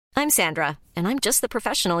I'm Sandra, and I'm just the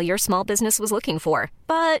professional your small business was looking for.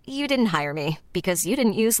 But you didn't hire me because you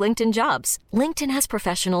didn't use LinkedIn Jobs. LinkedIn has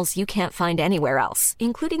professionals you can't find anywhere else,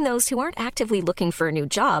 including those who aren't actively looking for a new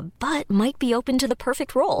job, but might be open to the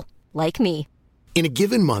perfect role, like me. In a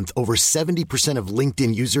given month, over 70% of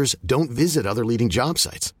LinkedIn users don't visit other leading job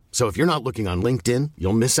sites. So if you're not looking on LinkedIn,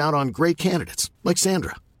 you'll miss out on great candidates like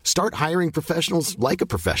Sandra. Start hiring professionals like a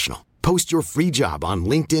professional. Post your free job on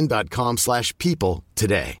linkedin.com/people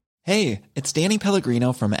today. Hey, it's Danny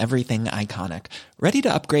Pellegrino from Everything Iconic. Ready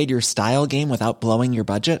to upgrade your style game without blowing your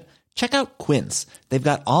budget? Check out Quince. They've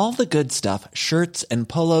got all the good stuff, shirts and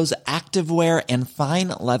polos, activewear, and fine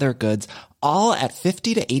leather goods, all at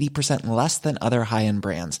 50 to 80% less than other high-end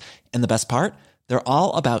brands. And the best part? They're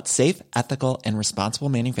all about safe, ethical, and responsible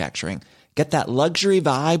manufacturing. Get that luxury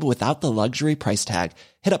vibe without the luxury price tag.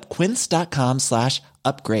 Hit up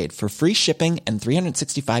quince.com/upgrade for free shipping and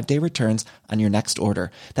 365-day returns on your next order.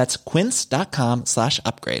 That's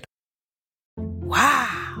quince.com/upgrade.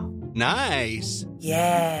 Wow. Nice.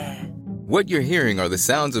 Yeah. What you're hearing are the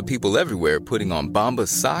sounds of people everywhere putting on Bombas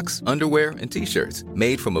socks, underwear, and T-shirts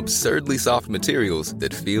made from absurdly soft materials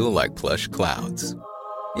that feel like plush clouds.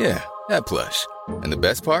 Yeah, that plush. And the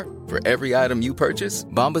best part? For every item you purchase,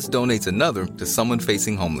 Bombas donates another to someone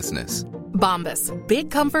facing homelessness. Bombas. Big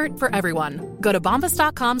comfort for everyone. Go to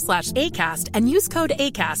bombas.com/ACAST and use code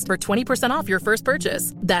ACAST for 20% off your first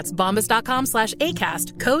purchase. That's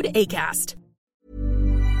bombas.com/ACAST. Code ACAST.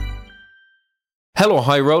 Hell or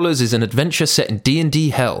High Rollers is an adventure set in D&D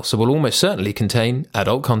hell, so will almost certainly contain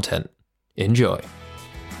adult content. Enjoy.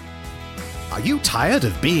 Are you tired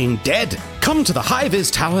of being dead? Come to the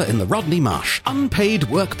High-Vis Tower in the Rodney Marsh. Unpaid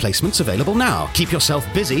work placements available now. Keep yourself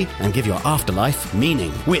busy and give your afterlife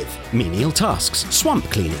meaning with menial tasks, swamp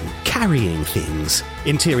cleaning, carrying things,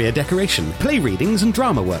 interior decoration, play readings and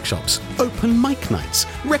drama workshops, open mic nights,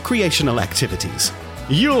 recreational activities.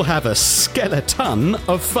 You'll have a skeleton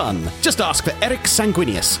of fun. Just ask for Eric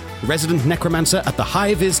Sanguinius, resident necromancer at the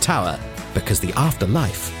High-Vis Tower, because the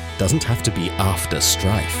afterlife doesn't have to be after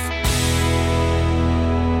strife.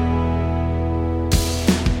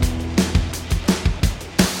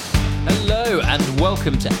 Hello and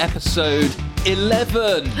welcome to episode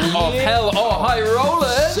 11 of Hell or High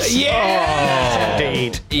Rollers. Yeah,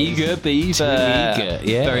 indeed. Eager beaver. Eager,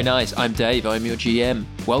 yeah. Very nice. I'm Dave. I'm your GM.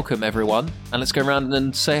 Welcome, everyone. And let's go around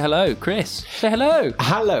and say hello. Chris, say hello.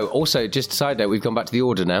 Hello. Also, just a side note, we've gone back to the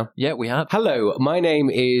order now. Yeah, we have. Hello, my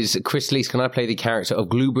name is Chris Lees, and I play the character of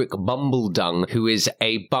Glubrick Bumbledung, who is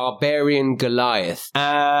a barbarian Goliath.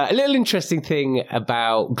 A little interesting thing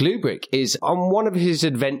about Glubrick is on one of his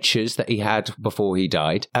adventures that he had before he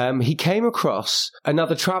died, he came across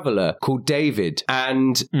another traveller called David,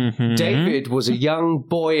 and David was a young,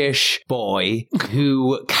 boyish boy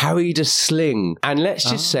who carried a sling. And let's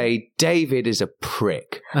just say David is a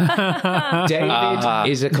prick. David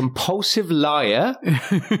is a compulsive liar.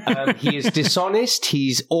 He is dishonest.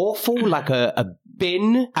 He's awful, like a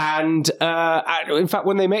bin. And in fact,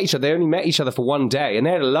 when they met each other, they only met each other for one day, and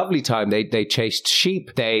they had a lovely time. They chased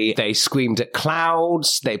sheep. They screamed at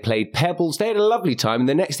clouds. They played pebbles. They had a lovely time. And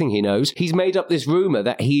the next thing he knows, he's made up this rumor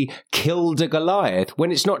that he killed a Goliath,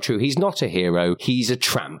 when it's not true. He's not a hero. He's a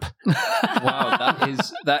tramp. Wow,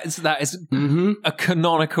 that is a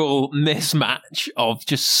canonical mismatch of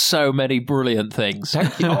just so many brilliant things.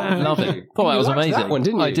 Thank you. I love it. Thought that was amazing. That one,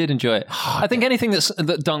 didn't you? I did enjoy it. I think anything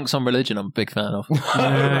that dunks on religion, I'm a big fan of.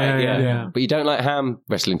 Yeah. But you don't like ham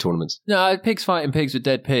wrestling tournaments? No, pigs fighting pigs with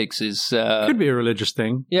dead pigs is could be a religious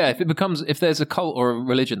thing. Yeah, if there's a cult or a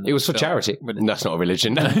religion. It was for charity. That's not a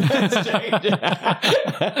religion.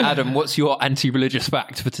 Adam, what's your anti-religious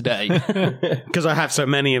fact for today? Because I have so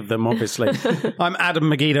many of them, obviously. I'm Adam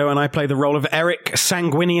Megiddo, and I play the role of Eric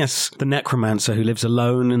Sanguinius, the necromancer who lives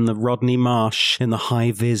alone in the Rodney Marsh in the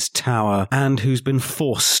High-Vis Tower, and who's been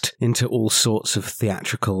forced into all sorts of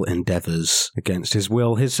theatrical endeavours against his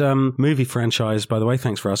will. His movie franchise, by the way,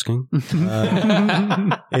 thanks for asking,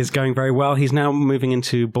 is going very well. He's now moving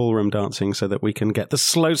into ballroom dancing so that we can get the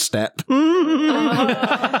slow step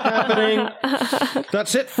happening.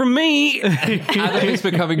 That's it from me. Adam is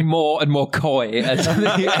becoming more and more coy as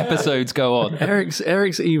the episodes go on.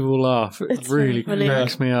 Eric's evil laugh really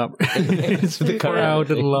cracks me up. It's the proud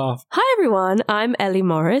little laugh. Hi everyone, I'm Ellie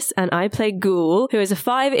Morris and I play Ghoul, who is a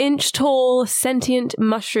 5-inch tall sentient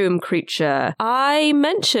mushroom creature. I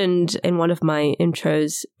mentioned in one of my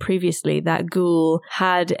intros previously that Ghoul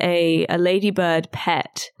had a ladybird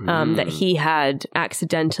pet that he had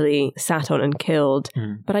accidentally sat on and killed.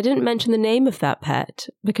 But I didn't mention the name of that pet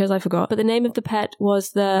because I forgot. But the name of the pet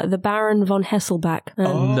was the Baron von Hesselbach.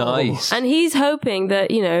 Nice. And he's hoping that,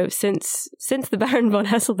 since the Baron von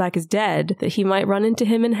Hesselbach is dead, that he might run into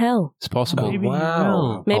him in hell. It's possible.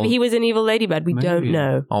 Maybe he was an evil ladybird. We don't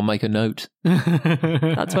know. I'll make a note.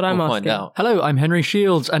 That's what I'm asking. Find out. Hello, I'm Henry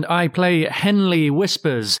Shields, and I play Henley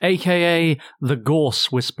Whispers, a.k.a. the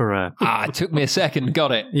Gorse Whisperer. It took me a second.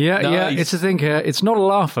 Got it. Yeah, it's a thinker. It's not a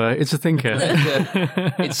laugher, it's a thinker.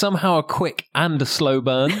 It's somehow a quick and a slow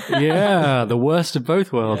burn. Yeah, the worst of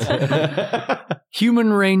both worlds.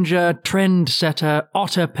 Human Ranger, Trend Setter,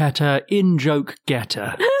 Otter Petter, In-Joke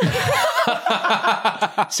Getter.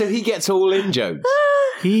 So he gets all in jokes.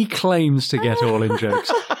 He claims to get all in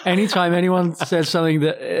jokes. Anytime anyone says something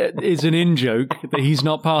that is an in joke that he's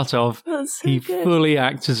not part of, he fully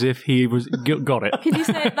acts as if he got it. Could you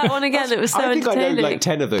say that one again? It was so entertaining. I know like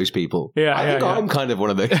 10 of those people. Yeah, I think I'm kind of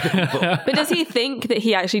one of those people. But does he think that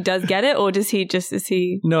he actually does get it, or does he just, is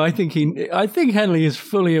he... No, I think Henley is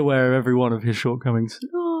fully aware of every one of his shortcomings.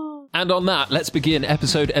 And on that, let's begin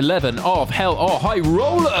episode 11 of Hell or High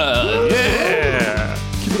Roller. Yeah!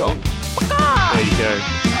 Keep it on. There you go.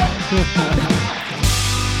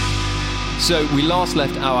 So we last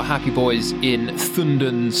left our happy boys in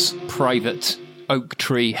Thunden's private oak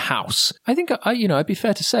tree house. I think, I'd be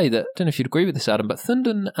fair to say that, I don't know if you'd agree with this, Adam, but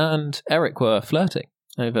Thunden and Eric were flirting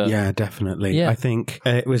over... Yeah, definitely. Yeah. I think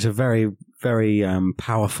it was a very, very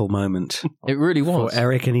powerful moment. It really was. For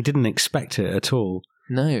Eric, and he didn't expect it at all.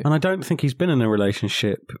 No. And I don't think he's been in a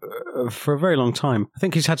relationship for a very long time. I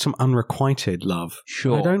think he's had some unrequited love.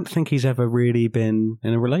 Sure. I don't think he's ever really been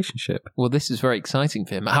in a relationship. Well, this is very exciting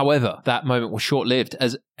for him. However, that moment was short-lived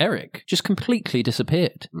as Eric just completely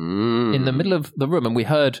disappeared in the middle of the room, and we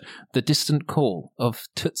heard the distant call of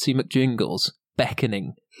Tootsie McJingles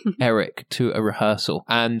beckoning Eric to a rehearsal.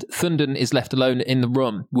 And Thunden is left alone in the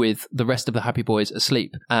room with the rest of the happy boys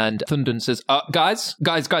asleep. And Thunden says, guys,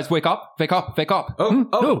 wake up. What's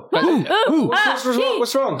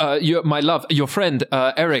wrong? My love, your friend,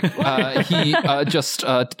 Eric, he's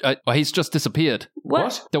just disappeared.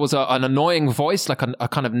 What? There was an annoying voice, like a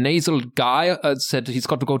kind of nasal guy said he's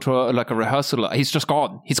got to go to a rehearsal. He's just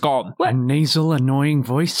gone. He's gone. What? A nasal, annoying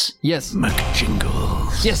voice? Yes.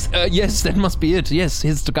 McJingles. Yes, that must be it. Yes,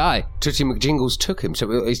 here's the guy. Tootsie McJingles took him,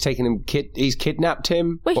 so he's taken him. He's kidnapped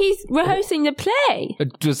him. Well, he's rehearsing the play.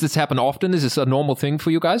 Does this happen often? Is this a normal thing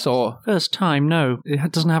for you guys, or first time? No,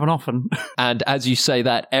 it doesn't happen often. And as you say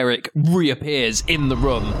that, Eric reappears in the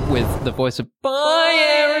room with the voice of "Bye,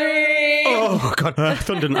 Eric." Oh God,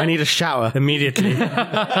 Thunden, I need a shower immediately. You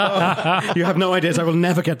have no ideas. I will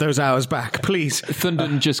never get those hours back. Please.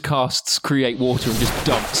 Thunden just casts Create Water and just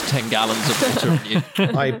dumps 10 gallons of water on you.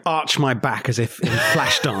 I arch my back as if in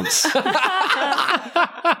flash dance.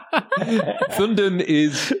 Thunden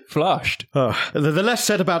is flushed. Oh, the less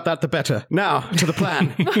said about that, the better. Now, to the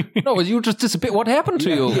plan. No, you just disappeared. What happened to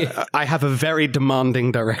you? I have a very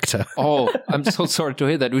demanding director. Oh, I'm so sorry to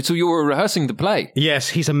hear that. So you were rehearsing the play? Yes,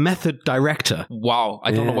 he's a method director. Wow,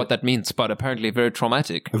 I don't know what that means, but apparently very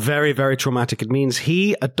traumatic. Very, very traumatic. It means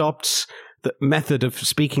he adopts the method of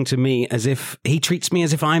speaking to me as if he treats me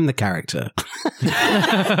as if I'm the character.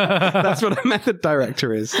 That's what a method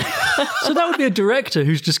director is. So that would be a director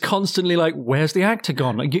who's just constantly like, where's the actor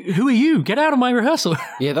gone? Like, who are you? Get out of my rehearsal.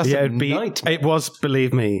 Yeah, that's a nightmare. It was,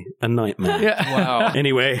 believe me, a nightmare. Yeah. Wow.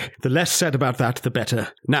 Anyway, the less said about that, the better.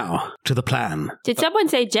 Now, to the plan. Did someone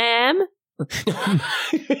say jam?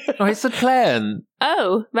 Oh, it's a plan.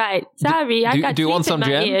 Oh, right. Sorry, I got do you want sleep in some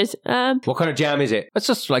my jam? ears. What kind of jam is it? It's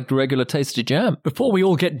just like regular tasty jam. Before we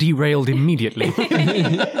all get derailed immediately,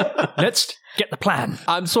 let's get the plan.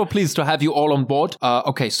 I'm so pleased to have you all on board.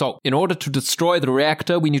 Okay, so in order to destroy the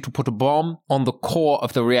reactor, we need to put a bomb on the core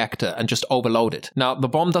of the reactor and just overload it. Now, the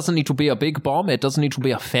bomb doesn't need to be a big bomb. It doesn't need to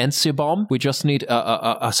be a fancy bomb. We just need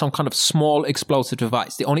some kind of small explosive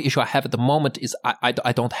device. The only issue I have at the moment is I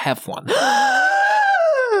don't have one.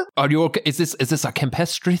 Are you okay? Is this a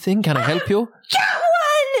chemistry thing? Can I help you?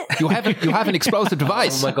 You have an explosive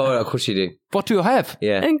device. Oh my God, of course you do. What do you have?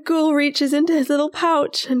 Yeah. And Ghoul reaches into his little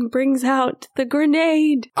pouch and brings out the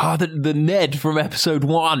grenade. Ah, the Ned from episode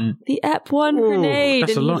 1. The EP1 grenade.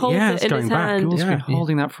 That's and a he lot. holds Yeah, it it's in going his back. hand. Ghoul's been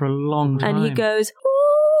holding that for a long time. And he goes,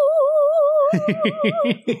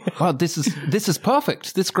 Wow, this is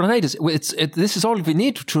perfect. This grenade is this is all we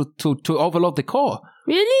need to overload the core.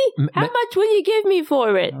 Really? How much will you give me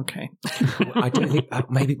for it? Okay. I don't think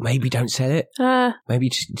maybe don't sell it. Maybe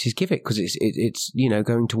just give it because it's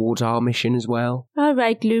going towards our mission as well. All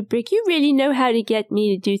right, Gluebrick, you really know how to get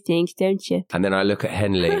me to do things, don't you? And then I look at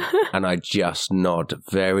Henley and I just nod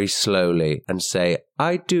very slowly and say,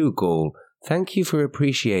 "I do, Ghoul. Thank you for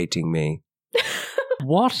appreciating me."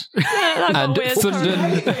 What? And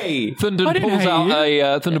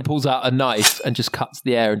Thunden pulls out a knife and just cuts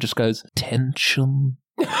the air and just goes, "Tension."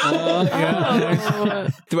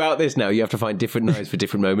 Throughout this now, you have to find different knives for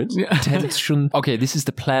different moments. Tension. Okay, this is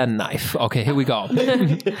the plan knife. Okay, here we go.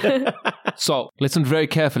 So, listen very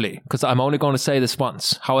carefully, because I'm only going to say this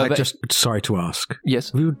once. However... Sorry to ask.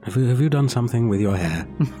 Yes? Have you done something with your hair?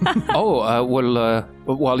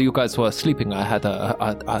 While you guys were sleeping, I had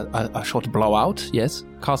a short blowout, yes.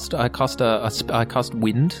 I cast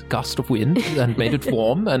wind, gust of wind, and made it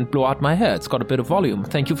warm and blew out my hair. It's got a bit of volume.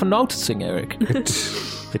 Thank you for noticing, Eric.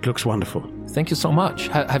 It looks wonderful. Thank you so much.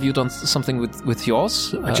 Have you done something with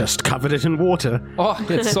yours? I just covered it in water. Oh,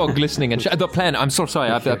 it's so glistening. And the plan, I'm so sorry,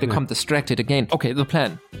 I've become distracted again. Okay, the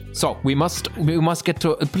plan. So, we must get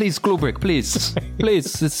to... Please, Gluebrick, please.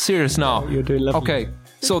 Please, it's serious now. You're doing lovely. Okay.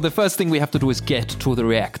 So the first thing we have to do is get to the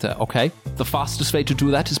reactor, okay? The fastest way to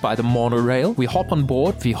do that is by the monorail. We hop on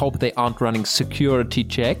board. We hope they aren't running security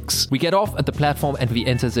checks. We get off at the platform and we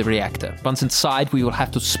enter the reactor. Once inside, we will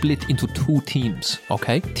have to split into 2 teams,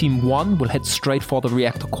 okay? Team 1 will head straight for the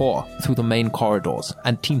reactor core through the main corridors.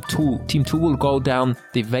 And Team 2 will go down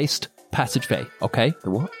the waste passageway, okay?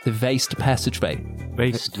 The what? The waste passageway.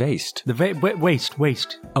 Waste? The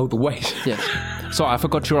waste. Oh, the waste. Yes. So I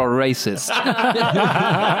forgot you're a racist.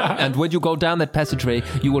 And when you go down that passageway,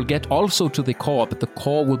 you will get also to the core, but the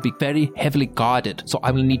core will be very heavily guarded. So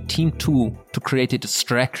I will need Team 2 to create a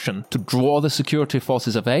distraction to draw the security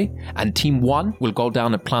forces away, and Team 1 will go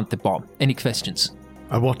down and plant the bomb. Any questions?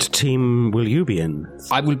 What team will you be in?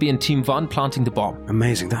 I will be in Team 1 planting the bomb.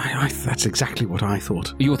 Amazing. That's exactly what I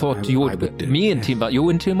thought. You thought you would do. Me in Team 1? You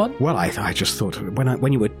in Team 1? Well, I just thought,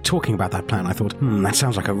 when you were talking about that plan, I thought, that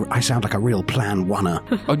sounds like I sound like a real plan one-er.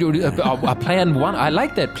 A plan one? I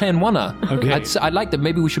like that, plan one-er. Okay. I like that.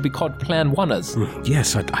 Maybe we should be called plan one-ers.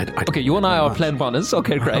 Yes, Okay, you and I are plan one-ers.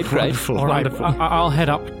 Okay, great. Wonderful. All right, Wonderful. I'll head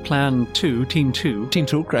up plan 2, team 2. Team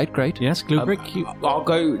 2, great. Yes, Gluebrick. I'll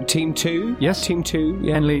go Team 2. Yes. Team 2.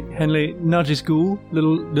 Yeah. Henley nudges Ghoul,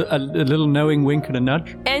 a little knowing wink and a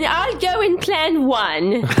nudge. And I'll go in plan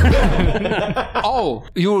 1. Oh,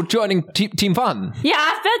 you're joining Team 1? Yeah,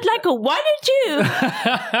 I felt like a 1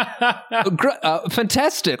 or 2.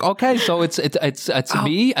 Fantastic. Okay, so it's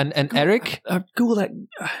me and Eric. Ghoul, Henley,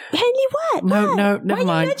 what? No, never Why mind.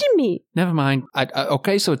 Why are you nudging me? Never mind.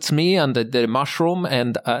 Okay, so it's me and the mushroom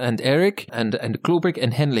and Eric and Gluebrick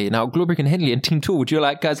and Henley. Now, Gluebrick and Henley in Team 2, would you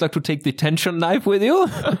guys like to take the tension knife with you? Thank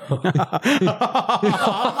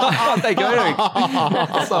you, Eric.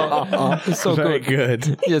 So Very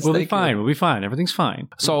good. Yes, We'll be fine. Everything's fine.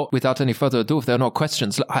 So, without any further ado, if there are no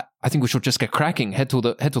questions, I think we should just get cracking. Head to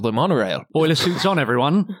the monorail. Boiler suits on,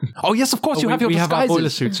 everyone. Oh yes, of course you have your disguises. We have our boiler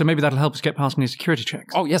suits, so maybe that'll help us get past any security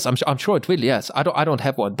checks. Oh yes, I'm sure it will. Yes, I don't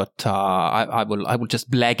have one, but I will just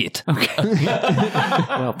blag it. Okay.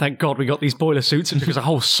 Well, thank God we got these boiler suits. It took us a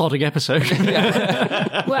whole sodding episode.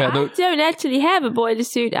 Well, I don't actually have a boiler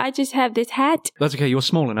suit. I just have this hat. That's okay. You're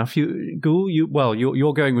small enough. Ghoul,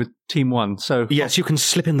 you're going with Team 1. So yes, you can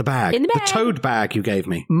slip in the bag. In the bag. The toad bag you gave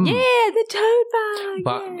me. Yeah, the toad bag.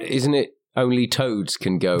 But isn't it only toads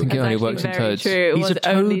can go? I think it only works in toads. True. He's a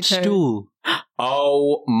toadstool.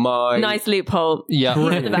 Oh my! Nice loophole. Yeah,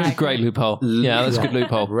 great loophole. Yeah, that's a good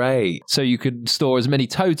loophole. Great. So you could store as many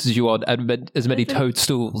toads as you want and as many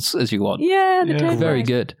toadstools as you want. Yeah, the toad Very bag.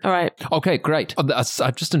 good. All right. Okay, great. I'm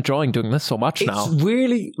just enjoying doing this so much now. It's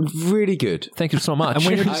really, really good. Thank you so much.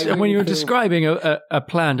 And when you're describing a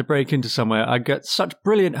plan to break into somewhere, I get such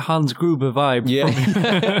brilliant Hans Gruber vibes.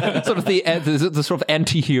 Yeah. Sort of the sort of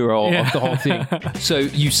anti-hero of the whole thing. So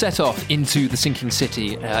you set off into the sinking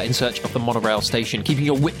city in search of the monorail station, keeping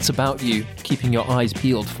your wits about you, keeping your eyes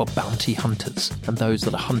peeled for bounty hunters and those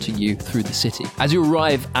that are hunting you through the city. As you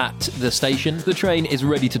arrive at the station, the train is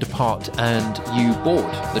ready to depart and you board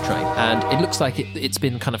the train. And it looks like it's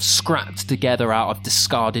been kind of scrapped together out of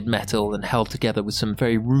discarded metal and held together with some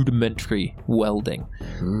very rudimentary welding.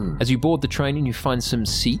 As you board the train and you find some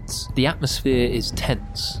seats, the atmosphere is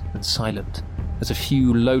tense and silent as a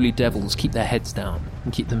few lowly devils keep their heads down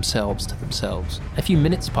and keep themselves to themselves. A few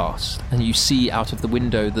minutes pass, and you see out of the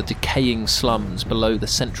window the decaying slums below the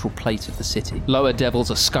central plate of the city. Lower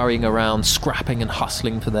devils are scurrying around, scrapping and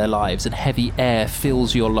hustling for their lives, and heavy air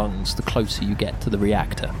fills your lungs the closer you get to the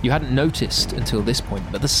reactor. You hadn't noticed until this point,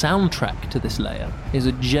 but the soundtrack to this layer is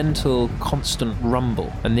a gentle, constant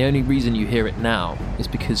rumble, and the only reason you hear it now is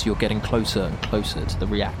because you're getting closer and closer to the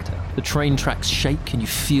reactor. The train tracks shake and you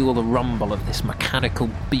feel the rumble of this mechanical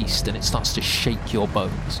beast, and it starts to shake your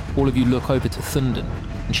bones. All of you look over to Thunden,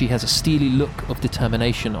 and she has a steely look of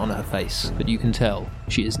determination on her face, but you can tell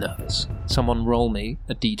she is nervous. Someone roll me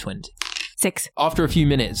a d20. 6. After a few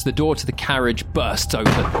minutes, the door to the carriage bursts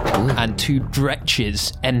open, and 2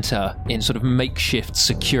 Dretches enter in sort of makeshift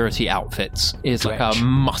security outfits. It's like a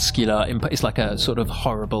muscular, it's like a sort of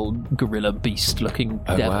horrible gorilla beast-looking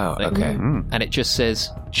devil thing. Okay. And it just says,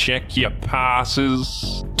 Check your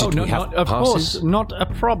passes. Of course, not a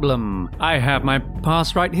problem. I have my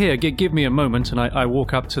pass right here. Give me a moment, and I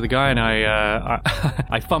walk up to the guy, and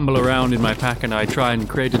I fumble around in my pack, and I try and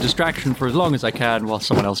create a distraction for as long as I can while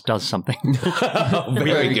someone else does something.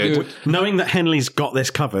 Very good. Knowing that Henley's got this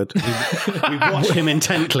covered, we watch him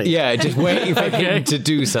intently. Yeah, just waiting for him to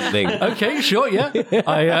do something. Okay, sure, yeah.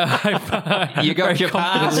 I you got your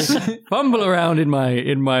pass. fumble around in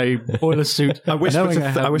my boiler suit. I whisper to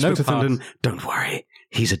pass. Thunden, don't worry,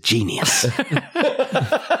 he's a genius.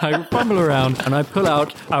 I fumble around and I pull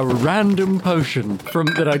out a random potion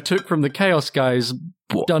that I took from the Chaos Guy's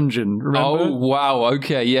dungeon, remember? Oh, wow,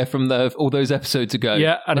 okay, yeah, from all those episodes ago.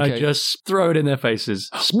 Yeah, and okay. I just throw it in their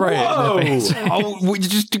faces. Spray it in their face. Oh, we're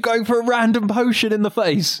just going for a random potion in the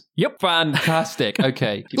face? Yep. Fantastic,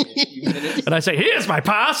 okay. Give me a few minutes. And I say, here's my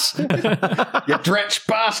pass! You dretch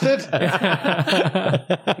bastard!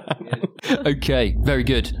 Okay, very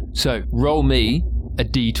good. So, roll me a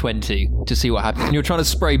d20 to see what happens. And you're trying to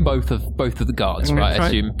spray both of the guards, right? I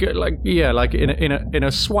assume. Like in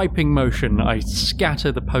a swiping motion, I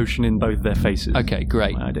scatter the potion in both their faces. Okay,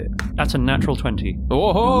 great. I did. That's a natural 20.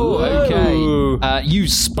 Oh, okay. You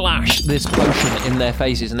splash this potion in their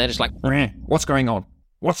faces, and they're just like, What's going on?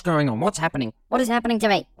 What's going on? What's happening? What is happening to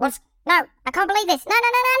me? No, I can't believe this. No.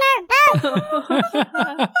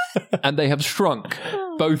 and they have shrunk,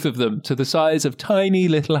 both of them, to the size of tiny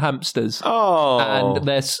little hamsters. Oh. And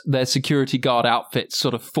their security guard outfits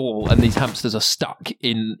sort of fall, and these hamsters are stuck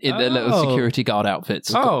in their little security guard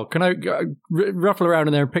outfits. Oh, can I ruffle around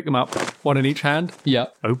in there and pick them up, one in each hand? Yeah.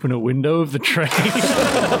 Open a window of the train.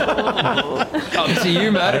 Up to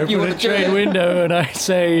you, man. Open a train window, and I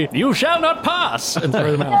say, "You shall not pass," and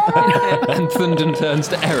throw them out. And Thunden turns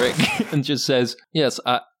to Eric and just says, "Yes,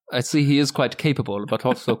 I see he is quite capable, but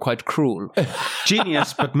also quite cruel."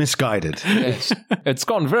 Genius, but misguided. Yes. It's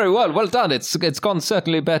gone very well. Well done. It's gone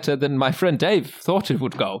certainly better than my friend Dave thought it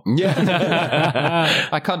would go. Yeah.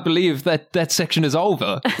 I can't believe that section is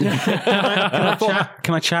over.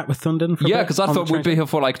 Can I chat with Thunden for a bit? Yeah, because I thought we'd be here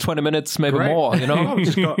for like 20 minutes, maybe more, you know?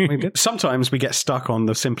 Sometimes we get stuck on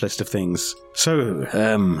the simplest of things. So,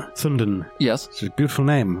 Thunden. Yes. It's a beautiful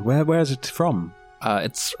name. Where is it from?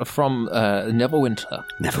 It's from Neverwinter.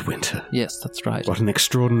 Neverwinter. Yes, that's right. What an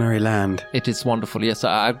extraordinary land. It is wonderful. Yes,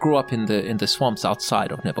 I grew up in the swamps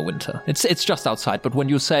outside of Neverwinter. It's just outside, but when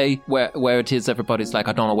you say where it is, everybody's like,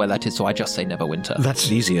 I don't know where that is, so I just say Neverwinter.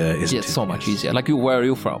 That's easier, isn't it? It's so much easier. Like, where are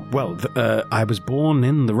you from? Well, I was born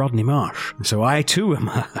in the Rodney Marsh, so I too am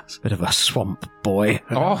a bit of a swamp boy.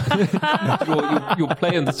 Oh, you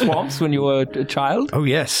play in the swamps when you were a child? Oh,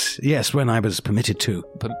 yes, when I was permitted to.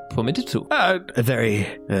 Permitted to? A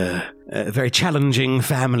very challenging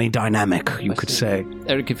family dynamic, you could say.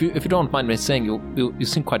 Eric, if you don't mind me saying, you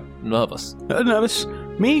seem quite nervous. Nervous?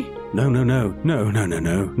 Me? No.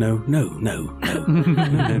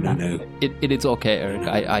 It is okay, Eric.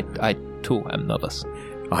 I too am nervous.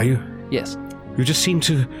 Are you? Yes. You just seem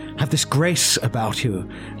to have this grace about you,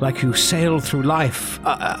 like you sail through life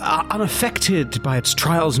unaffected by its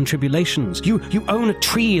trials and tribulations. You own a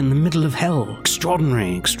tree in the middle of hell.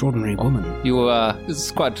 Extraordinary woman. This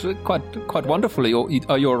is quite wonderful.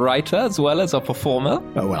 Are you a writer as well as a performer?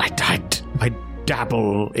 Oh, well, I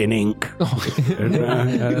dabble in ink.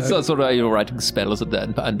 So sort of you're writing spells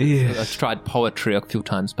and yes. I've tried poetry a few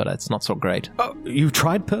times, but it's not so great. Oh, you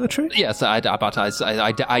tried poetry? Yes, I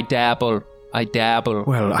dabble. I dabble.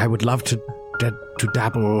 Well, I would love to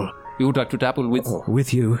dabble You would like to dabble with...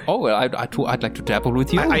 With you. Oh, well, I'd like to dabble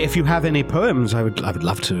with you. If you have any poems, I would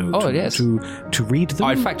love to. Yes. To read them.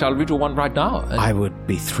 In fact, I'll read you one right now. I would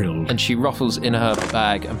be thrilled. And she ruffles in her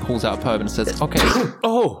bag and pulls out a poem and says, "Okay."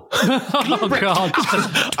 Oh God!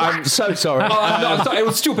 I'm so sorry. No, sorry, it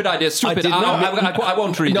was a stupid idea. Stupid. I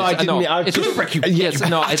won't read No, it. I didn't.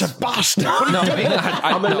 It's a bastard.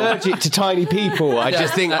 I'm allergic to tiny people. I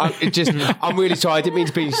just think I'm really sorry. I didn't mean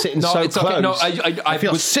to be sitting so it's close. okay. No, I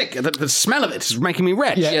feel sick. The smell of it is making me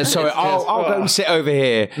red. Yeah, sorry. I'll go and sit over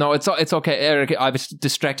here. No, it's okay, Eric. I was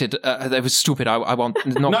distracted. That was stupid. I won't.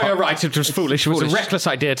 No, you're right. It was foolish. It was a reckless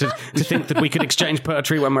idea to think that we could exchange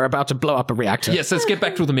poetry when we're about to blow up a reactor. Yes, let's get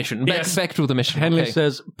back to the mission. Back to the mission. Henley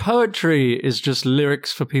says, poetry is just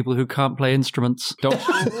lyrics for people who can't play instruments. Don't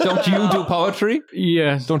you do poetry?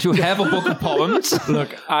 Yes. Don't you have a book of poems?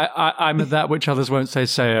 Look, I'm that which others won't say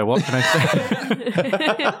sayer. What can I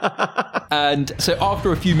say? And so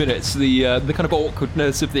after a few minutes, the kind of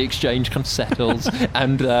awkwardness of the exchange kind of settles,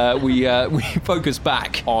 and we focus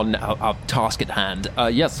back on our task at hand.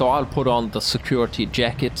 So I'll put on the security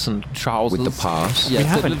jackets and trousers. With the pass. We Yes,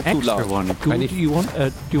 have a an little too extra large. one. Do you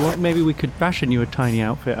want? Maybe we could fashion you a tiny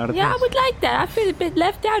outfit out of Yeah, I this. would like that. I feel a bit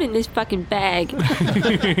left out in this fucking bag.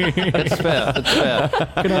 That's fair.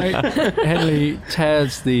 Can I? Henley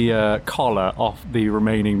tears the collar off the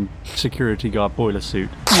remaining security guard boiler suit.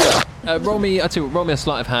 Roll me a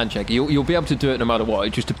sleight of hand check. You'll be able to do it no matter what,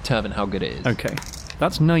 just to determine how good it is. Okay.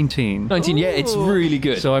 That's 19. 19, yeah, it's really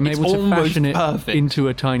good. So I'm able to fashion it perfect. into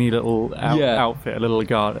a tiny little outfit, a little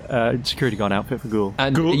security guard outfit for Ghoul.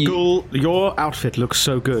 And Ghoul, your outfit looks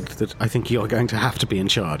so good that I think you're going to have to be in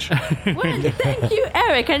charge. Well, thank you,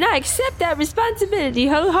 Eric, and I accept that responsibility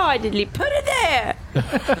wholeheartedly. Put it there.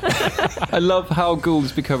 I love how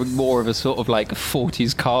Ghoul's becoming more of a sort of like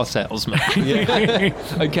 40s car salesman.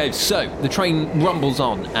 Okay, so the train rumbles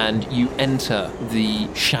on and you enter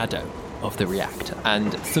the shadow of the reactor,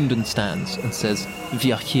 and Thunden stands and says,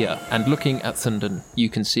 "We are here." And looking at Thunden, you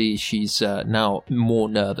can see she's now more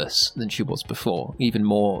nervous than she was before, even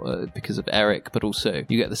more because of Eric, but also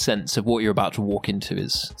you get the sense of what you're about to walk into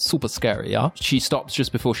is super scary, yeah? She stops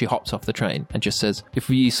just before she hops off the train and just says, "If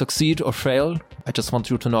we succeed or fail, I just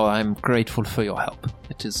want you to know I'm grateful for your help.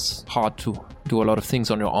 It is hard to do a lot of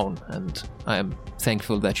things on your own, and I am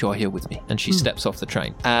thankful that you're here with me." And she steps off the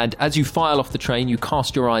train. And as you file off the train, you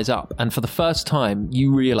cast your eyes up, and for the first time,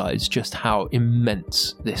 you realize just how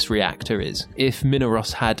immense this reactor is. If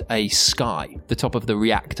Minoros had a sky, the top of the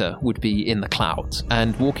reactor would be in the clouds.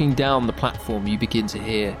 And walking down the platform, you begin to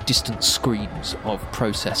hear distant screams of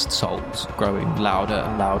processed souls growing louder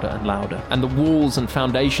and louder and louder. And the walls and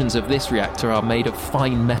foundations of this reactor are made of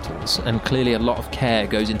fine metals, and clearly a lot of care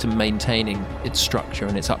goes into maintaining its structure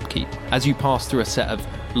and its upkeep. As you pass through a set of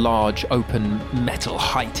large, open, metal,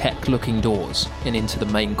 high-tech looking doors and into the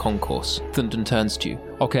main concourse, Thunden turns to you.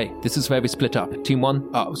 "Okay, this is where we split up. Team 1,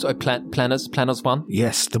 planners 1?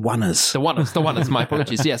 Yes, the oneers. The oneers, my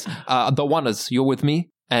apologies, yes. The oneers, you're with me,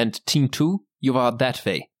 and Team 2, you are that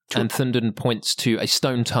way." And Thunden points to a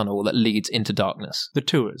stone tunnel that leads into darkness. The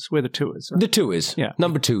tours. We're the tours. Right? The tours. Yeah.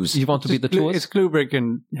 Number 2s. You want to be the tours? It's Glubrick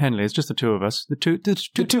and Henley. It's just the two of us. The two tours.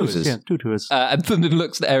 Yeah, two tours. And Thunden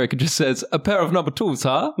looks at Eric and just says, "A pair of number 2s,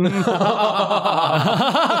 huh?"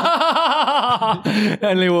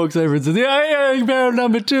 Henley walks over and says, "Yeah, pair of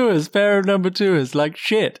number 2s. Like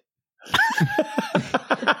shit."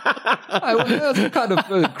 That's a kind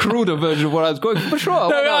of cruder version of what I was going for, but sure.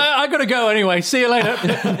 No, I gotta go anyway. See you later.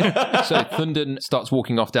 So Thunden starts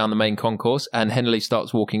walking off down the main concourse, and Henley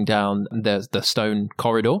starts walking down the stone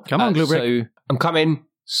corridor. Come on, Glubrick. So I'm coming.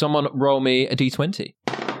 Someone roll me a d20.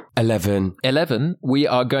 11. 11, we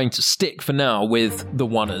are going to stick for now with the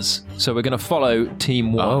oneers. So we're going to follow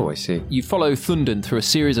Team 1. Oh, I see. You follow Thunden through a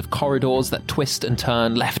series of corridors that twist and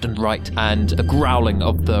turn left and right, and a growling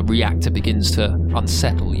of the reactor begins to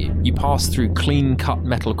unsettle you. You pass through clean-cut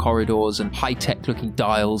metal corridors and high-tech looking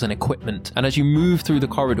dials and equipment, and as you move through the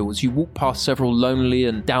corridors, you walk past several lonely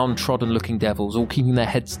and downtrodden-looking devils, all keeping their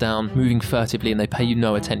heads down, moving furtively, and they pay you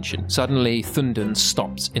no attention. Suddenly, Thunden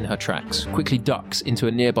stops in her tracks, quickly ducks into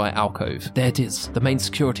a nearby alcove. There it is, the main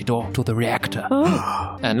security door to the reactor.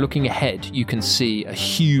 And looking ahead, you can see a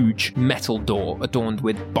huge metal door adorned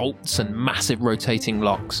with bolts and massive rotating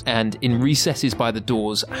locks. And in recesses by the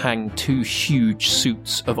doors hang 2 huge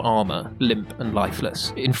suits of armor, limp and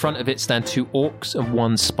lifeless. In front of it stand 2 orcs and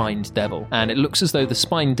 1 spined devil. And it looks as though the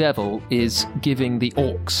spined devil is giving the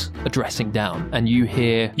orcs a dressing down. And you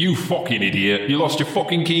hear, "You fucking idiot. You lost your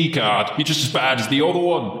fucking key card. You're just as bad as the other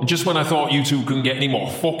one. And just when I thought you two couldn't get any more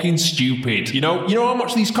fucking fucking stupid. You know how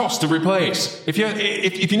much these cost to replace? If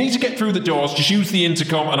you need to get through the doors, just use the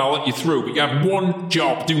intercom and I'll let you through. But you have one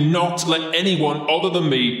job. Do not let anyone other than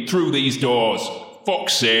me through these doors.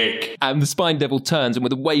 Fuck's sake. And the Spine Devil turns, and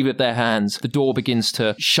with a wave of their hands, the door begins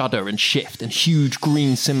to shudder and shift, and huge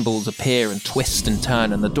green symbols appear and twist and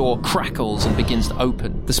turn, and the door crackles and begins to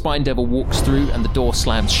open. The Spine Devil walks through, and the door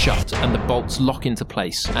slams shut, and the bolts lock into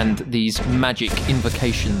place, and these magic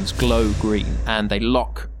invocations glow green, and they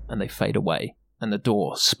lock and they fade away. And the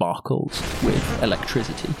door sparkles with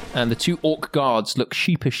electricity. And the two orc guards look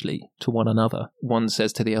sheepishly to one another. One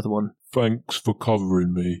says to the other one, "Thanks for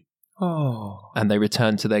covering me." Oh. And they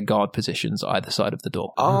return to their guard positions either side of the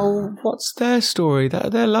door. Oh, what's their story?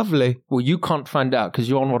 They're lovely. Well, you can't find out because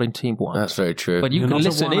you're not in Team 1. That's very true. But you can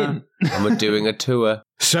listen in. I'm doing a tour.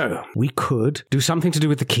 So, we could do something to do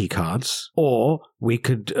with the key cards, or we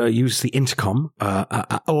could use the intercom,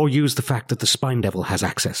 or use the fact that the Spine Devil has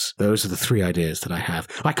access. Those are the three ideas that I have.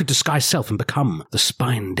 I could disguise self and become the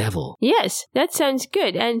Spine Devil. Yes, that sounds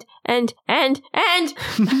good. And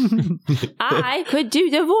I could do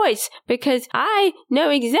the voice, because I know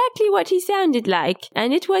exactly what he sounded like,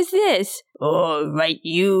 and it was this. All right,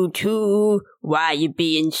 you two. Why you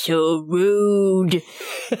being so rude?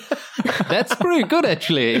 That's pretty good,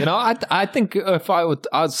 actually. You know, I think if I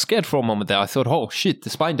was scared for a moment there. I thought, oh shit, the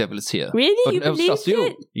Spine Devil is here. Really? But You it was just believed you.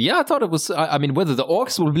 it? Yeah, I thought it was. I mean, whether the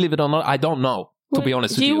orcs will believe it or not, I don't know. To be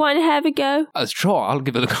honest with you. Do you want to have a go? Sure, I'll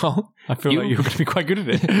give it a go. I feel like you're going to be quite good at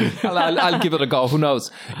it. I'll give it a go. Who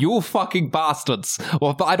knows? You fucking bastards.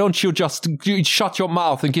 Well, why don't you just shut your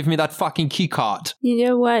mouth and give me that fucking key card? You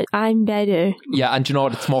know what? I'm better. Yeah, and you know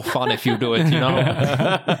what? It's more fun if you do it, you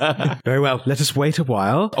know? Very well. Let us wait a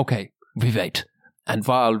while. Okay, we wait. And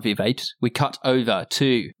while we wait, we cut over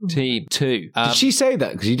to Team 2. Did she say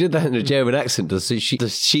that? Because you did that in a German accent. Does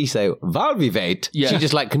she say, "While we wait"? Yeah. She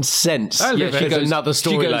just consents. Yeah, she goes, another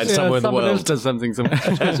storyline somewhere in the someone world. else does something.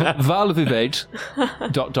 While we wait, ...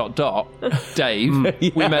 Dave,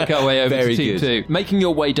 we make our way over Very to Team good. 2. Making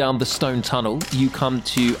your way down the stone tunnel, you come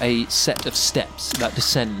to a set of steps that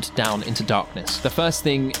descend down into darkness. The first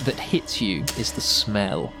thing that hits you is the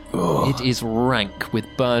smell. It is rank with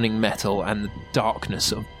burning metal and the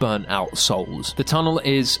darkness of burnt out souls. The tunnel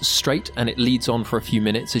is straight and it leads on for a few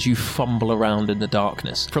minutes as you fumble around in the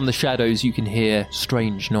darkness. From the shadows you can hear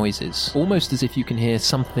strange noises, almost as if you can hear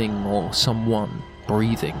something or someone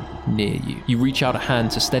breathing near you. You reach out a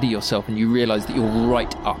hand to steady yourself and you realise that you're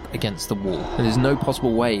right up against the wall. And there's no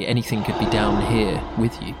possible way anything could be down here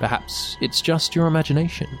with you. Perhaps it's just your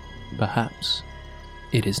imagination. Perhaps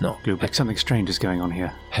it is not. Glubeck, something strange is going on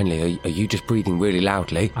here. Henley, are you just breathing really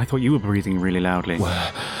loudly? I thought you were breathing really loudly.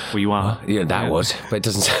 Well, you are. Yeah, that was. But it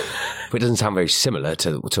doesn't. But it doesn't sound very similar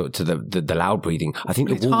to the loud breathing. I think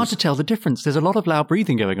it's hard to tell the difference. There's a lot of loud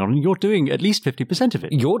breathing going on, and you're doing at least 50% of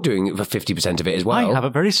it. You're doing 50% of it as well. I have a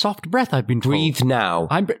very soft breath, I've been told. Breathe now.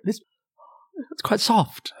 It's quite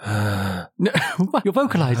soft. No, you're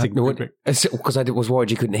vocalising. Because I was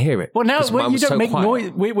worried you couldn't hear it. Well, now you don't make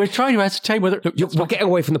noise. We're trying to ascertain whether... Look, we're getting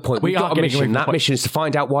away from the point. We've got a mission. That mission is to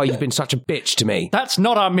find out why you've been such a bitch to me. That's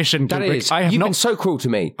not our mission, That Glubrick. is. You've been so cruel to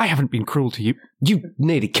me. I haven't been cruel to you. You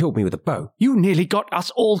nearly killed me with a bow. You nearly got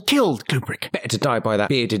us all killed, Glubrick. Better to die by that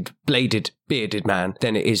bearded man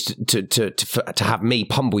than it is to have me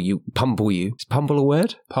pummel you. Is pummel a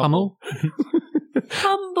word? Pummel?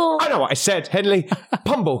 Humble. I know what I said, Henley.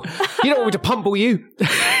 Pumble. You don't want me to pumble you.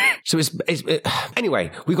 So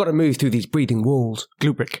anyway, we've got to move through these breathing walls.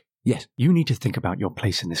 Glubrick. Yes. You need to think about your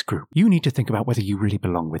place in this group. You need to think about whether you really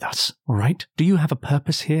belong with us. All right? Do you have a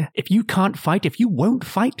purpose here? If you can't fight, if you won't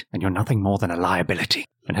fight, then you're nothing more than a liability.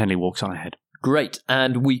 And Henley walks on ahead. Great.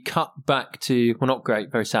 And we cut back to, well, not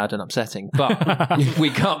great, very sad and upsetting, but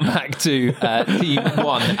we cut back to Team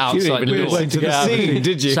 1 outside the door. To the scene,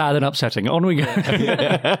 did you? Sad and upsetting. On we go.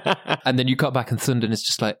 And then you cut back and Thunden is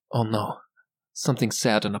just like, oh no. Something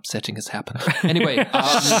sad and upsetting has happened. Anyway,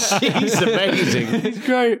 he's amazing. It's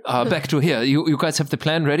great. Back to here. You guys have the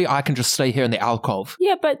plan ready? I can just stay here in the alcove.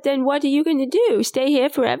 Yeah, but then what are you going to do? Stay here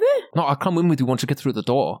forever? No, I'll come in with you once you get through the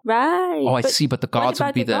door. Right. Oh, I see, but the guards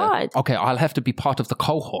will be there. Guard? Okay, I'll have to be part of the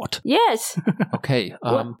cohort. Yes. Okay.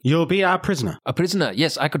 You'll be our prisoner. A prisoner?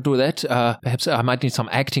 Yes, I could do that. Perhaps I might need some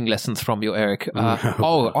acting lessons from you, Eric.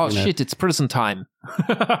 Shit, it's prison time.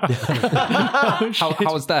 How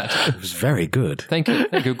was that? It was very good. Thank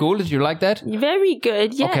you. Ghoul, did you like that? Very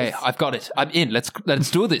good, yes. Okay, I've got it. I'm in.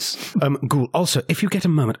 Let's do this. Ghoul, also, if you get a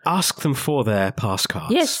moment, ask them for their pass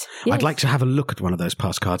cards. Yes. I'd like to have a look at one of those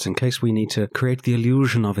pass cards in case we need to create the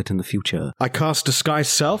illusion of it in the future. I cast Disguise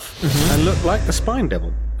Self and look like the Spine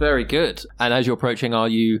Devil. Very good. And as you're approaching, are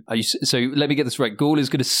you? So let me get this right. Ghoul is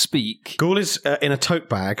going to speak. Ghoul is in a tote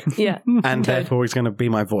bag. Yeah. And therefore he's going to be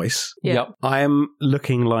my voice. Yeah. Yep. I am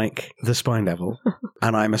looking like the Spine Devil,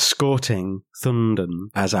 and I'm escorting Thunden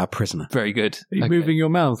as our prisoner. Very good. Are you moving your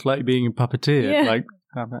mouth like being a puppeteer?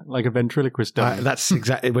 Like a ventriloquist dummy? That's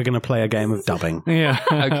exactly... We're going to play a game of dubbing. Yeah.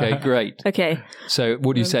 Okay, great. Okay. So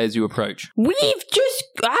what do you say as you approach? We've just...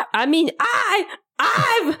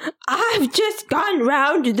 I've just gone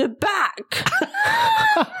round the back.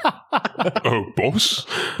 Oh, boss?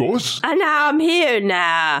 And I'm here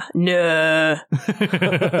now. No.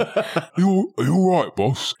 Are you alright,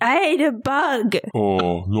 boss? I ate a bug.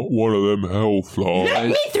 Oh, not one of them hellflies. Let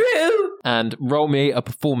me through. And roll me a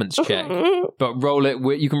performance check. But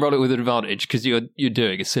you can roll it with an advantage because you're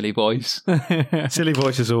doing a silly voice. Silly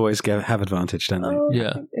voices always have advantage, don't they? Oh,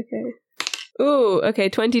 yeah. Okay. Ooh, okay,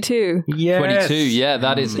 22. Yes. 22, yeah,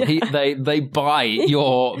 that is. They buy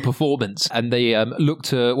your performance, and they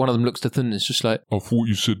one of them looks to Thunden. It's just like, I thought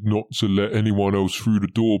you said not to let anyone else through the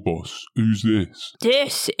door, boss. Who's this?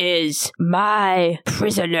 This is my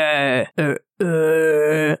prisoner.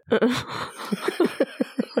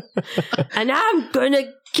 And I'm gonna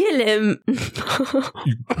kill him.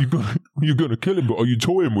 You're gonna kill him, but are you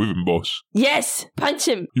toying with him, boss? Yes, punch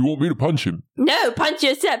him. You want me to punch him? No, punch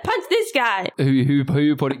yourself. Punch this guy. who are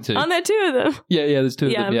you pointing to? Aren't there two of them? Yeah, there's two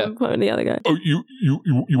of them. Yeah, I'm pointing the other guy. Oh, you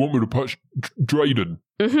want me to punch Drayden?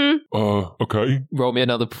 Mm-hmm. Okay. Roll me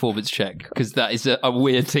another performance check, because that is a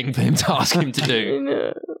weird thing for him to ask him to do.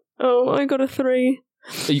 No. Oh, I got a 3.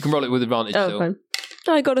 You can roll it with advantage still. Fine.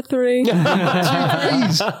 I got a 3. 2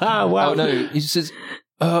 3s. Wow. Oh no, he says,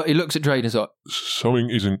 he looks at Drayden and is like, something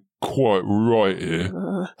isn't quite right here.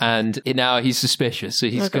 and now he's suspicious, so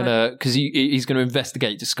he's gonna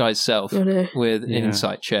investigate disguise self with an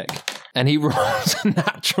insight check, and he rolls a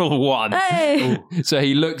natural 1. Hey! So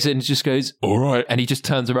he looks in and just goes, all right, and he just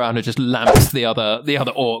turns around and just lamps the other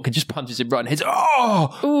orc and just punches him right in his head.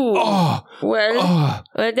 Well,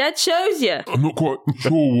 that shows you. I'm not quite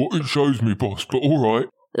sure what it shows me, boss, but all right.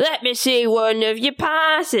 Let me see one of your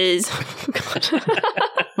passes.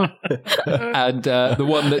 And the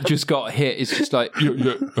one that just got hit is just like, here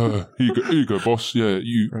you go, boss. Yeah,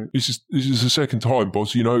 this is the second time,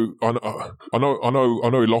 boss. You know, I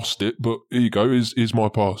know he lost it, but here you go. Here's my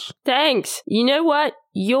pass. Thanks. You know what?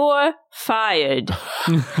 You're fired.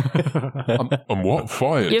 I'm what?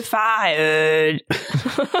 Fired? You're fired.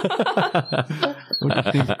 What do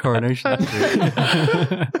you think of coronation?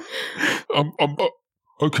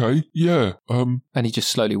 Okay, yeah. And he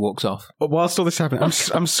just slowly walks off. But whilst all this happening,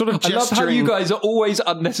 I'm sort of gesturing... I love how you guys are always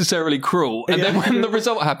unnecessarily cruel, and then when the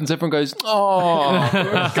result happens, everyone goes, "Oh,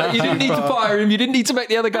 you didn't need to fire him. You didn't need to make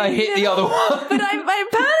the other guy hit the other one." But I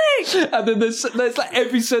panicked. And then there's like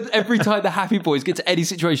every time the Happy Boys get to any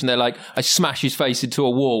situation, they're like, "I smash his face into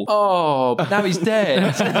a wall." Oh, but now he's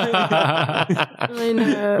dead. I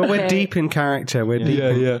know. But we're deep in character.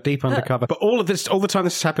 We're deep undercover. But all the time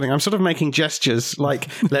this is happening, I'm sort of making gestures like,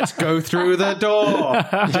 let's go through the door.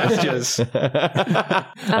 Gestures.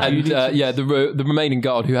 And the remaining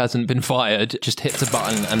guard who hasn't been fired just hits a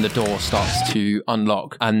button and the door starts to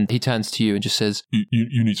unlock. And he turns to you and just says,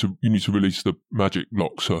 "You need to release the magic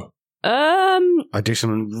lock, sir." I do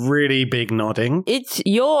some really big nodding. It's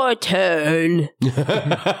your turn. I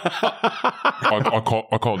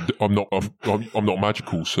can't. I'm not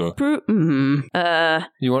magical, sir.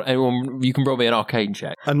 You want anyone? You can roll me an arcane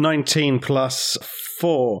check. A 19 plus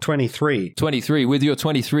 4, 23. 23. With your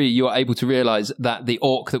 23, you are able to realise that the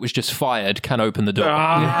orc that was just fired can open the door.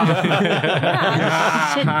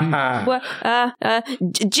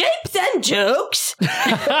 Japes and jokes.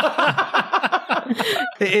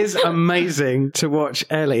 It is amazing to watch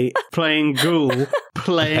Ellie playing Ghoul,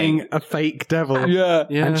 playing a fake devil,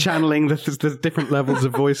 and channeling the different levels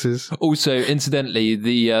of voices. Also, incidentally,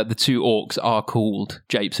 the 2 orcs are called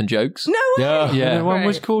Japes and Jokes. No way. Yeah. The one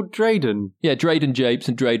was called Drayden. Yeah, Drayden Japes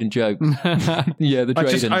and Drayden Jokes. Yeah, the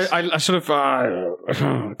Draydens. I sort of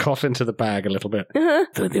cough into the bag a little bit.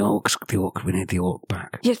 The orc, we need the orc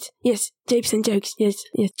back. Yes, Japes and jokes. Yes.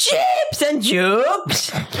 Japes and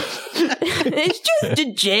jokes. It's just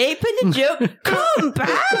a jape and a joke. Come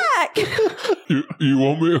back. You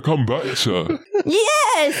want me to come back, sir?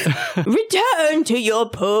 Yes. Return to your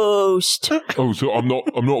post. Oh, so I'm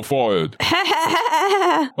not fired.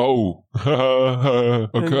 Oh,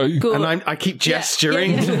 Okay. Cool. And I keep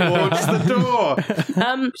gesturing towards the door.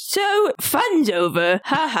 So, fun's over.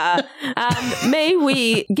 Haha. May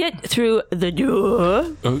we get through the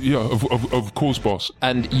door? Yeah, of course, boss.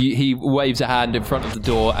 And he waves a hand in front of the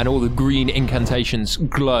door, and all the green incantations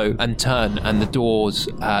glow and turn, and the doors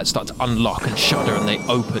start to unlock and shudder, and they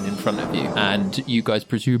open in front of you. And you guys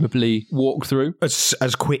presumably walk through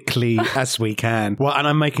As quickly as we can. Well, and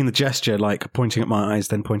I'm making the gesture, like pointing at my eyes,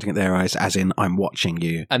 then pointing at their eyes, as in I'm watching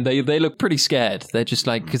you. And they look pretty scared. They're just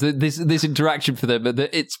like, because this interaction for them,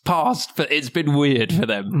 it's past, but it's been weird for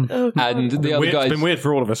them. And the other guys, it's been weird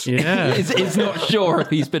for all of us. Yeah. is not sure if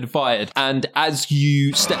he's been fired. And as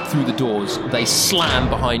you step through the doors, they slam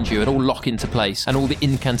behind you and all lock into place, and all the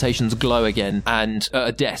incantations glow again. And at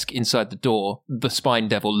a desk inside the door, the Spine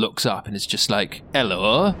Devil looks up and is just like,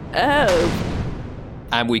 "Hello." Oh.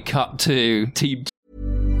 And we cut to Team.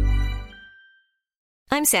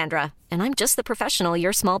 I'm Sandra, and I'm just the professional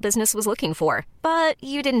your small business was looking for. But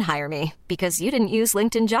you didn't hire me because you didn't use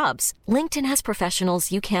LinkedIn Jobs. LinkedIn has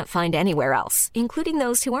professionals you can't find anywhere else, including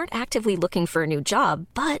those who aren't actively looking for a new job,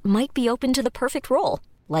 but might be open to the perfect role,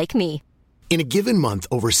 like me. In a given month,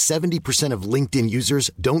 over 70% of LinkedIn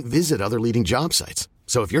users don't visit other leading job sites.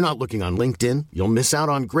 So if you're not looking on LinkedIn, you'll miss out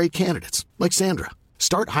on great candidates like Sandra.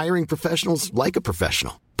 Start hiring professionals like a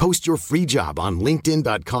professional. Post your free job on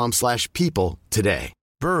linkedin.com/people today.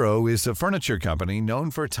 Burrow is a furniture company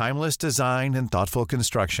known for timeless design and thoughtful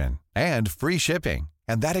construction, and free shipping,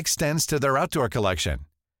 and that extends to their outdoor collection.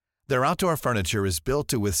 Their outdoor furniture is built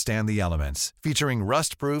to withstand the elements, featuring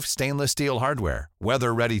rust-proof stainless steel hardware,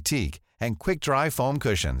 weather-ready teak, and quick-dry foam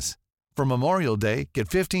cushions. For Memorial Day, get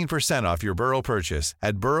 15% off your Burrow purchase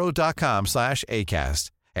at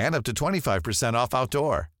burrow.com/ACAST, and up to 25% off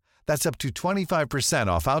outdoor. That's up to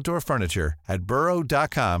 25% off outdoor furniture at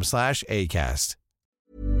burrow.com/ACAST.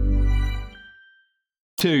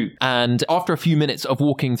 And after a few minutes of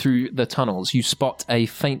walking through the tunnels, you spot a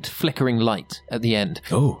faint flickering light at the end.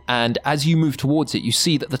 Oh. And as you move towards it, you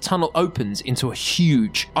see that the tunnel opens into a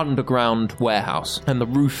huge underground warehouse, and the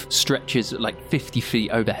roof stretches like 50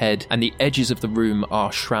 feet overhead, and the edges of the room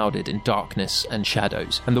are shrouded in darkness and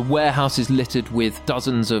shadows. And the warehouse is littered with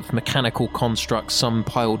dozens of mechanical constructs, some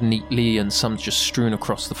piled neatly and some just strewn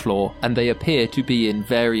across the floor, and they appear to be in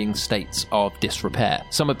varying states of disrepair.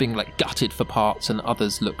 Some are being like gutted for parts, and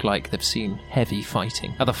others look like they've seen heavy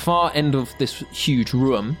fighting. At the far end of this huge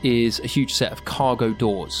room is a huge set of cargo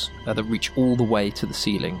doors that reach all the way to the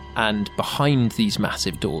ceiling, and behind these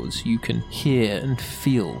massive doors you can hear and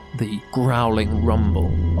feel the growling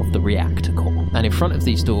rumble of the reactor core. And in front of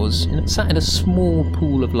these doors, sat in a small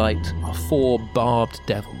pool of light, are 4 barbed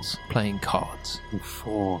devils playing cards.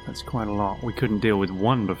 4, that's quite a lot. We couldn't deal with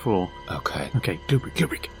 1 before. Okay. Okay,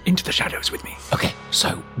 Glubrick, into the shadows with me. Okay,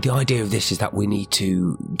 so the idea of this is that we need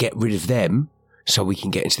to get rid of them so we can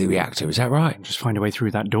get into the reactor. Is that right? Just find a way through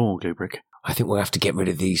that door, Glubrick. I think we'll have to get rid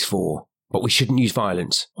of these 4. But we shouldn't use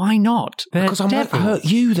violence. Why not? Because I might hurt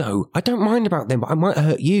you, though. I don't mind about them, but I might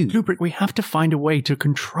hurt you. Glubrick, we have to find a way to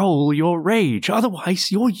control your rage. Otherwise,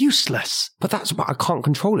 you're useless. But that's why I can't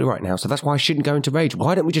control it right now, so that's why I shouldn't go into rage.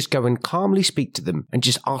 Why don't we just go and calmly speak to them and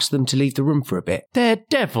just ask them to leave the room for a bit? They're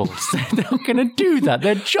devils. They're not going to do that.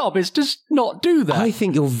 Their job is to not do that. I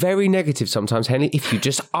think you're very negative sometimes, Henry. If you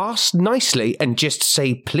just ask nicely and just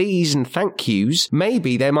say please and thank yous,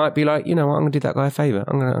 maybe they might be like, you know what, I'm going to do that guy a favour.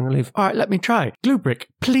 I'm going to leave. All right, let me try. Glubrick,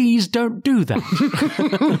 please don't do that.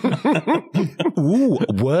 Ooh,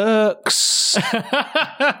 works.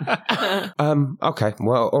 Okay,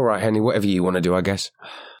 well, all right, Henry, whatever you want to do, I guess.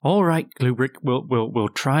 All right, Glubrick, we'll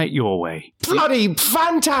try it your way. Bloody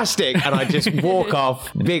fantastic! And I just walk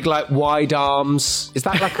off, big like wide arms. Is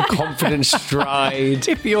that like a confident stride?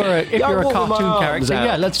 If you're a cartoon character,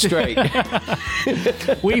 yeah, let's straight.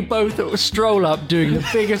 We both stroll up doing the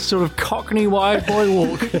biggest sort of Cockney wide boy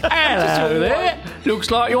walk. Hello there. Looks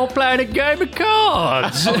like you're playing a game of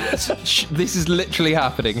cards. This is literally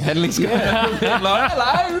happening. Henley's going like,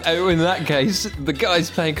 hello. Oh, in that case, the guy's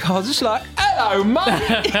playing cards. It's like, hello,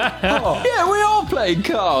 mate. Oh, yeah, we are playing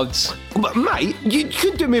cards. But, mate, you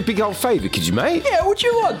could do me a big old favour, could you, mate? Yeah, what do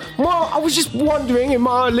you want? Well, I was just wondering in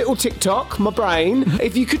my little TikTok, my brain,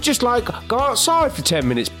 if you could just, like, go outside for 10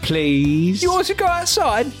 minutes, please. You want to go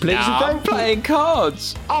outside? Please and thank I'm playing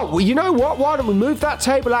cards. Oh, well, you know what? Why don't we move that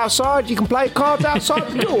table outside? You can play cards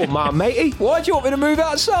outside the door, my matey. Why do you want me to move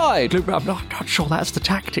outside? Look, I'm not sure that's the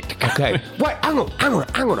tactic to go. Okay. Wait, hang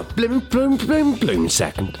on a bloom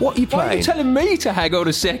second. What are you playing? Why are you telling me to hang on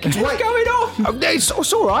a second? What's going on?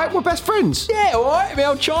 It's all right. We're best best friends. Yeah, all right, me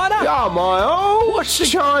old China. Oh, my old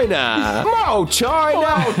China. My old China.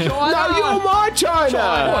 My old China. No, you're my China.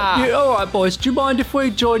 All right, boys. Do you mind if we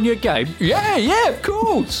join your game? Yeah, of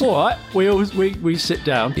course. All right. We sit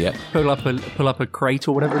down. Yeah. Pull up a crate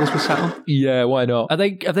or whatever it is we sat on. Yeah, why not? Have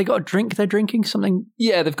they got a drink? They're drinking something.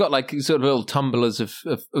 Yeah, they've got like sort of little tumblers of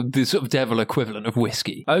the sort of devil equivalent of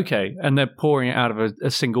whiskey. Okay, and they're pouring it out of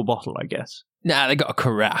a single bottle, I guess. Nah, they got a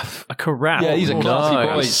carafe. A carafe? Yeah, these are classy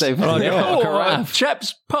nice. boys. They've got a carafe.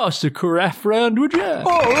 Chaps, pass the carafe round, would you? All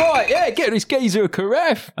right, yeah, get this geezer a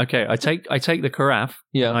carafe. Okay, I take the carafe.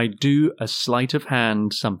 Yeah. And I do a sleight of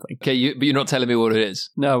hand something. Okay, but you're not telling me what it is.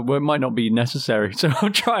 No, well, it might not be necessary, so I'll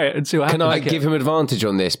try it and see what Can happens. I give him advantage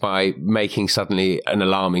on this by making suddenly an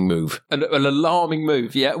alarming move? An alarming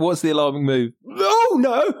move, yeah? What's the alarming move? Oh,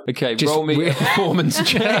 no. Okay, Just roll me a performance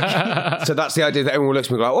check. So that's the idea that everyone looks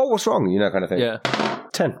at me like, oh, what's wrong? You know, kind of thing. Yeah.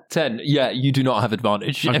 10. Yeah, you do not have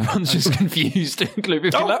advantage. Everyone's just confused.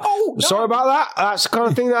 Including Sorry about that. That's the kind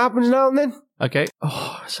of thing that happens now and then. Okay.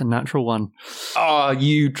 Oh, it's a natural one. Oh,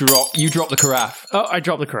 you drop the carafe. Oh, I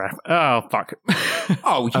dropped the carafe. Oh, fuck.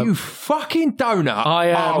 Oh, you fucking donut. I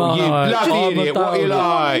am. Oh, you bloody idiot. What are you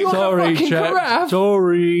like? Sorry, fucking chap. carafe.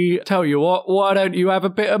 Sorry. Tell you what, why don't you have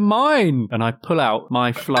a bit of mine? And I pull out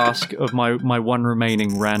my flask of my one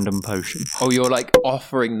remaining random potion. Oh, you're like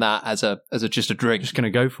offering that as a just a drink. Just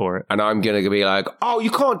gonna go for it. And I'm going to be like, oh,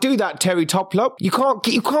 you can't do that, Terry Toplop. You can't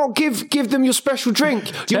give them your special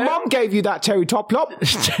drink. Your mum gave you that, Terry Toplop.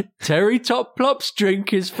 Terry Toplop's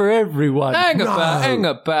drink is for everyone. Hang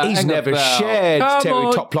about. He's never shared Come Terry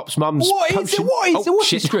on. Toplop's mum's What is potion. it? What's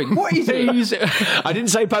shit. this drink? What is it? I didn't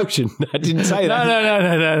say potion. I didn't say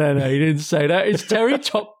that. No, you didn't say that. It's Terry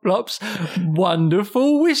Toplop's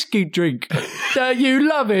wonderful whiskey drink. You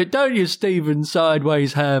love it, don't you, Stephen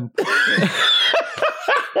Sideways Ham?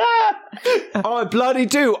 I bloody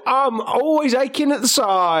do. I'm always aching at the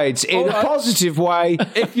sides in a positive way.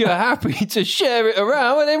 If you're happy to share it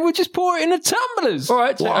around, and then we'll just pour it in the tumblers. All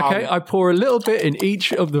right, so, okay. I pour a little bit in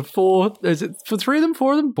each of the 4. Is it for 3 of them?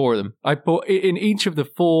 4 of them? 4 of them. I pour it in each of the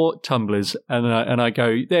 4 tumblers, and I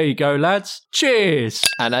go, there you go, lads. Cheers.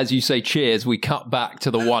 And as you say cheers, we cut back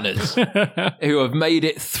to the oneers who have made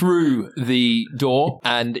it through the door,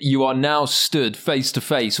 and you are now stood face to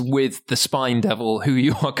face with the Spine Devil, who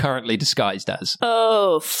you are currently disguised as.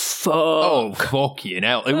 Oh, fuck. Oh, fucking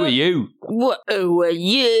hell. Who are you? What? Who are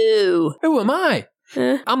you? Who am I?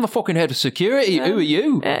 I'm the fucking head of security. Who are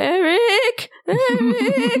you? Eric.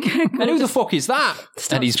 And who the fuck is that?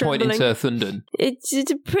 Stop And he's pointing trembling. to Thunden.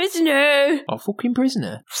 It's a prisoner. Oh, fucking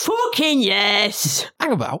prisoner. Fucking yes.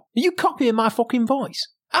 Hang about. Are you copying my fucking voice?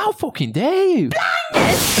 How fucking dare you?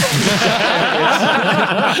 Yeah,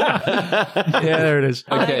 there it is.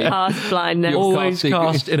 Okay. I cast blindness. You're Always casting-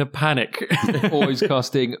 cast in a panic. Always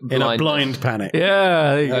casting In a blindness. blind panic.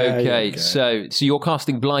 Yeah. There you go. Okay, so you're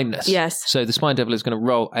casting blindness. Yes. So the Spine Devil is going to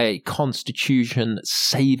roll a Constitution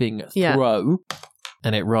saving Yeah. throw,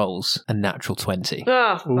 and it rolls a natural 20.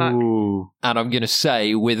 Oh, fuck. Ooh. And I'm going to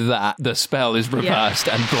say, with that, the spell is reversed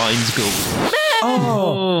and blinds Ghoul.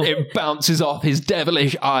 Oh. It bounces off his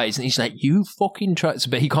devilish eyes, and he's like, "You fucking try,"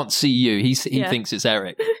 but he can't see you. He thinks it's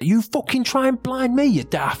Eric. You fucking try and blind me, you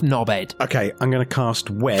daft knobhead. Okay, I'm going to cast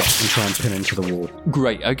web and try and pin into the wall.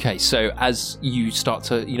 Great. Okay, so as you start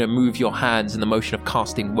to, move your hands in the motion of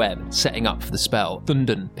casting web, setting up for the spell,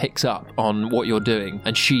 Thunden picks up on what you're doing,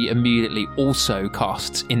 and she immediately also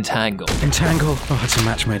casts Entangle. Entangle. Oh, it's a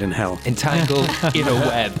match made in hell. Entangle in a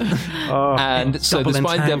web. And so the double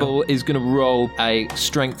Spine entangle. Devil is going to roll a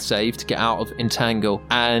strength save to get out of Entangle,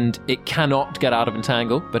 and it cannot get out of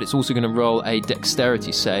Entangle, but it's also going to roll a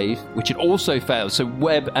dexterity save, which it also fails. So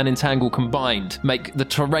web and Entangle combined make the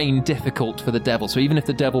terrain difficult for the devil. So even if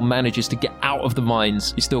the devil manages to get out of the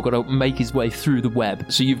vines, he's still got to make his way through the web.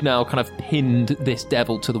 So you've now kind of pinned this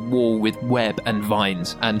devil to the wall with web and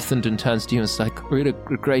vines. And Thunden turns to you and is like, "Really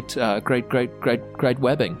great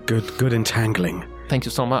webbing. Good entangling. Thank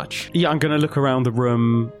you so much." Yeah, I'm going to look around the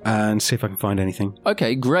room and see if I can find anything.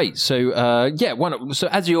 Okay, great. So, so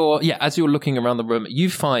as you're looking around the room, you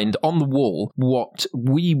find on the wall what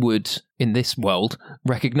we would, in this world,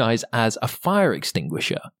 recognize as a fire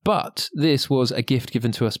extinguisher. But this was a gift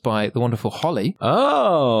given to us by the wonderful Holly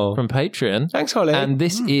from Patreon. Thanks, Holly. And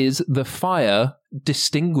this is the fire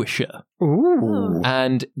distinguisher. Ooh.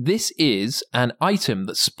 And this is an item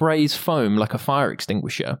that sprays foam like a fire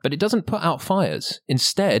extinguisher, but it doesn't put out fires.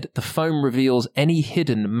 Instead, the foam reveals any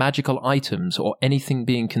hidden magical items or anything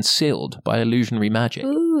being concealed by illusionary magic.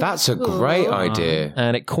 That's a great idea.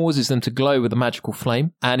 And it causes them to glow with a magical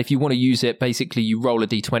flame. And if you want to use it, basically you roll a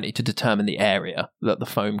d20 to determine the area that the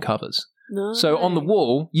foam covers. No. So on the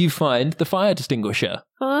wall, you find the fire extinguisher.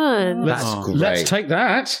 Fun. Let's take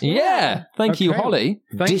that. Yeah. Thank you, Okay. Holly.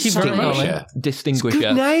 Thank you very much. Distinguisher.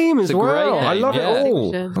 Good name as It's a well. great name, I love yeah. it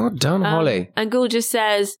all. Well done, Holly. And Ghoul just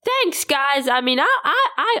says, "Thanks, guys. I mean,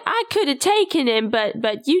 I could have taken him, but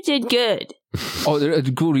you did good." Oh,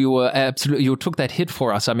 Ghoul, you were absolutely. You took that hit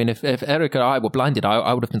for us. I mean, if Eric and I were blinded,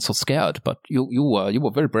 I would have been so scared. But you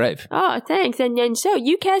were very brave. Oh, thanks. And then so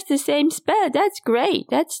you cast the same spell. That's great.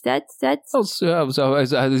 That's.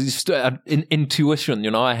 Intuition.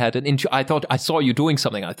 You know, I had I thought I saw you doing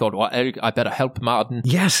something. I thought, well, Eric, I better help Martin.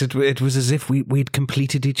 Yes, it was as if we'd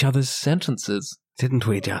completed each other's Sentences, didn't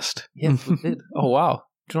we? Just yes, we did. Oh wow,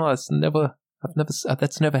 do you know that's never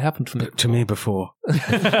happened to me before.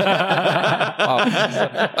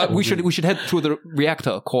 We should head to the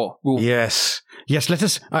reactor core room. Yes. Let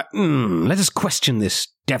us question this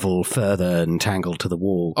devil further entangled to the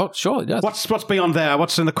wall. Oh, sure. Yes. What's beyond there?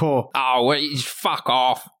 What's in the core? Oh, well, fuck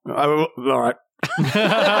off. Oh, all right.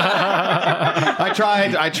 I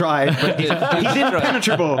tried, but he's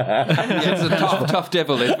impenetrable. It's a tough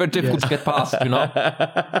devil. It's very difficult to get past, you know.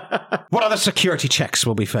 What other security checks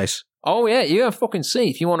will we face? Oh, yeah, you have fucking see.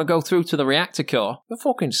 If you want to go through to the reactor core, you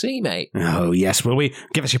fucking see, mate. Oh, yes. Will we?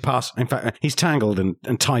 Give us your pass. In fact, he's tangled and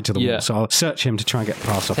tied to the wall, so I'll search him to try and get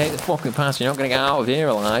past. Take the fucking pass. You're not going to get out of here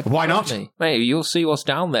alive. Why not? Me. Mate, you'll see what's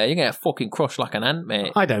down there. You're going to get fucking crushed like an ant,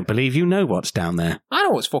 mate. I don't believe you know what's down there. I know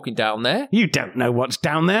what's fucking down there. You don't know what's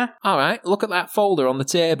down there? All right, look at that folder on the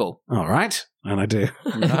table. All right. And I do.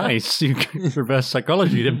 Nice. You reverse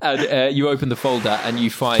psychology them. And you open the folder and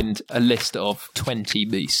you find a list of 20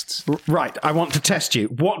 beasts. Right, I want to test you.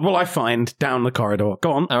 What will I find down the corridor?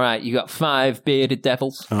 Go on. All right, you got 5 bearded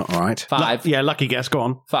devils. Oh, all right. 5. Lucky guess. Go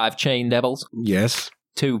on. 5 chain devils. Yes.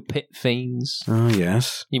 2 pit fiends. Oh,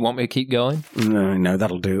 yes. You want me to keep going? No,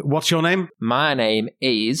 that'll do. What's your name? My name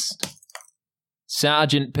is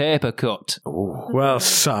Sergeant Papercut. Oh, well,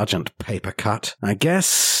 Sergeant Papercut, I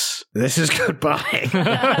guess this is goodbye.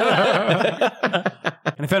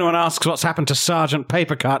 And if anyone asks what's happened to Sergeant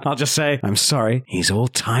Papercut, I'll just say, I'm sorry, he's all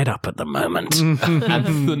tied up at the moment. And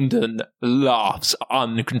Thunden laughs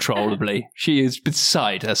uncontrollably. She is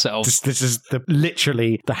beside herself. This is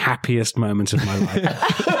literally the happiest moment of my life.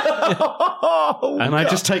 And I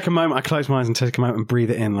just take a moment, I close my eyes and take a moment and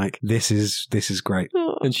breathe it in like, this is great.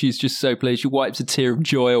 And she's just so pleased. She wipes a tear of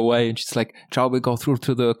joy away and she's like, shall we go through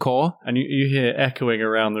to the core? And you hear echoing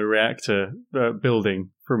around the reactor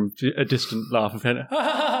building from a distant laugh of Henry. Good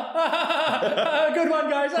one,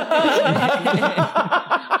 guys.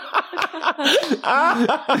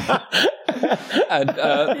 And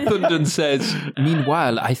Thunden says,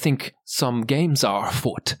 meanwhile, I think some games are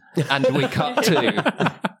afoot. And we cut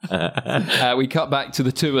back to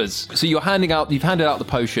the tours. So you've handed out the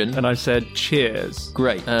potion. And I said, cheers.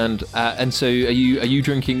 Great. And so are you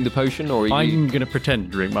drinking the potion, or are you... I'm going to pretend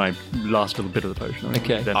to drink my last little bit of the potion.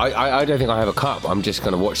 Okay. I don't think I have a cup. I'm just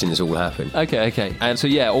kind of watching this all happen. Okay. And so,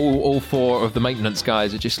 yeah, all 4 of the maintenance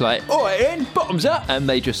guys are just like, all right, in, bottoms up. And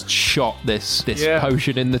they just shot this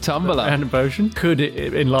potion in the tumbler. And a potion. Could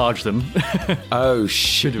it enlarge them? Oh,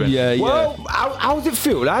 shit. Yeah. Well, how does it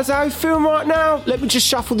feel? How it feel right now? Let me just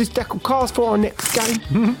shuffle this deck of cards for our next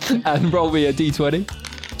game. And roll me a d20.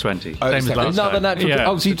 20. Oh, same as last time.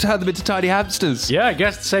 Oh, so you turned them into tiny hamsters. Yeah, I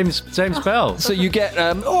guess same spell. So you get...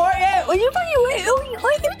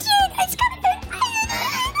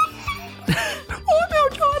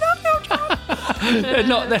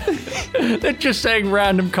 They're just saying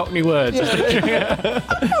random Cockney words.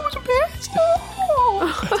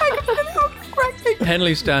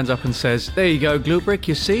 Henley stands up and says, there you go, Gluebrick,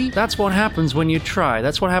 you see? That's what happens when you try.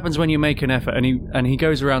 That's what happens when you make an effort. And he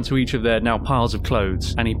goes around to each of their now piles of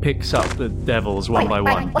clothes, and he picks up the devils one by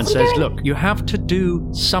one and says, look, you have to do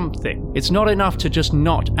something. It's not enough to just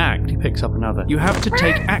not act. He picks up another. You have to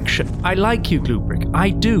take action. I like you, Gluebrick.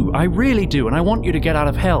 I do. I really do. And I want you to get out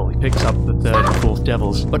of hell. He picks up the 3rd and 4th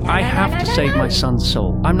devils. But I have to save my son's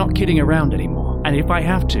soul. I'm not kidding around anymore. And if I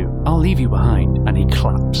have to, I'll leave you behind. And he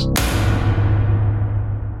claps.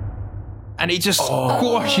 And he just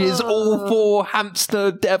squashes all 4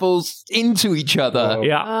 hamster devils into each other.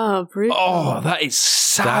 Yeah. Oh, brilliant. Oh, that is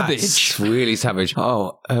savage. That's really savage.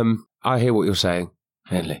 Oh, I hear what you're saying,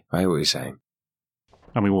 Henley. I hear what you're saying.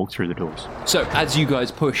 and we walk through the doors. So, as you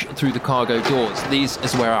guys push through the cargo doors, these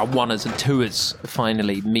is where our oneers and twoers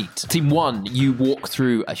finally meet. Team 1, you walk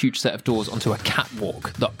through a huge set of doors onto a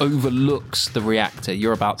catwalk that overlooks the reactor.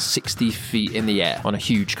 You're about 60 feet in the air on a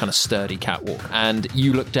huge kind of sturdy catwalk. And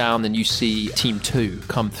you look down and you see Team 2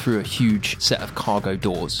 come through a huge set of cargo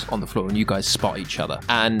doors on the floor, and you guys spot each other.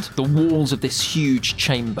 And the walls of this huge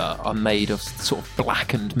chamber are made of sort of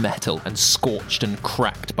blackened metal and scorched and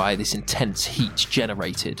cracked by this intense heat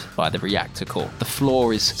generated by the reactor core. The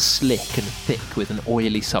floor is slick and thick with an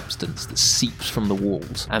oily substance that seeps from the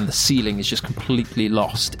walls, and the ceiling is just completely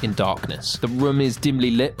lost in darkness. The room is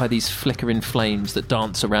dimly lit by these flickering flames that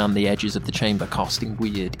dance around the edges of the chamber, casting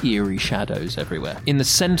weird, eerie shadows everywhere. In the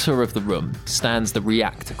center of the room stands the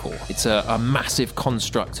reactor core. It's a massive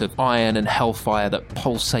construct of iron and hellfire that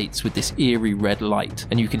pulsates with this eerie red light,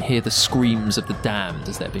 and you can hear the screams of the damned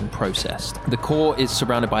as they're being processed. The core is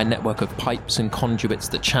surrounded by a network of pipes and conduits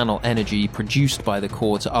that channel energy produced by the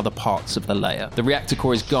core to other parts of the layer. The reactor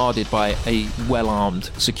core is guarded by a well-armed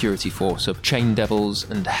security force of chain devils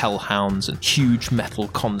and hellhounds, and huge metal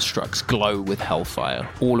constructs glow with hellfire,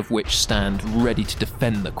 all of which stand ready to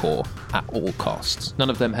defend the core at all costs. None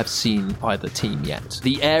of them have seen either team yet.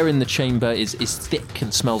 The air in the chamber is thick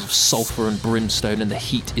and smells of sulfur and brimstone, and the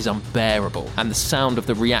heat is unbearable, and the sound of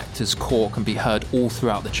the reactor's core can be heard all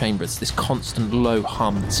throughout the chamber. It's this constant low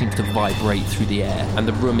hum that seems to vibrate through the air, and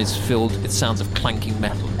the room is filled with sounds of clanking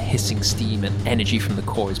metal and hissing steam, and energy from the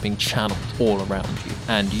core is being channeled all around you.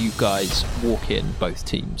 And you guys walk in, both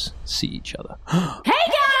teams see each other. Hey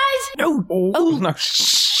guys! No! Oh, no.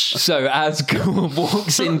 So as Gore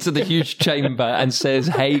walks into the huge chamber and says,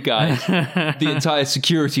 "Hey guys," the entire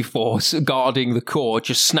security force guarding the core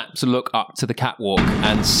just snaps a look up to the catwalk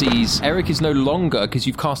and sees Eric is no longer, because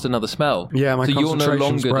you've cast another spell. Yeah, my so you're no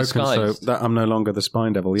longer broken, disguised. so that I'm no longer the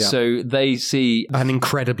Spine Devil, yeah. So they see an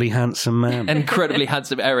incredibly handsome man. Incredibly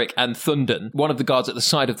handsome Eric and Thunden. One of the guards at the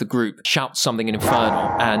side of the group shouts something in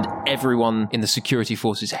Infernal, and everyone in the security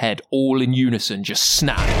force's head, all in unison, just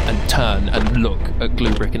snap and turn and look at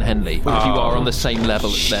Glubrick and Henley. You are on the same level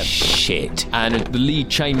as them. Shit. And the lead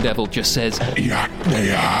chain devil just says, Yeah,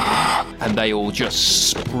 they are. and they all just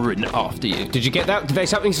sprint after you. Did you get that? Did they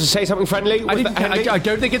say something friendly? I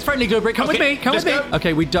don't think it's friendly, Glubrick. Come with me. Come with me.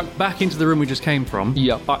 Okay, we duck back into the room we just came from.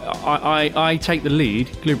 Yep. I take the lead.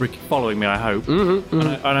 Glubrick following me, I hope.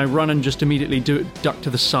 And I run and just immediately duck to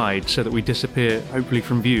the side so that we disappear, hopefully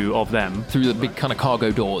from view of them. Through the big kind of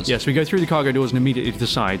cargo doors. Yes, we go through the cargo doors and immediately to the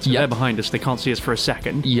side. So they're behind us. They can't see us for a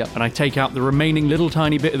second. Yep. And I take out the remaining little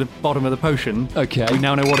tiny bit at the bottom of the potion. Okay. We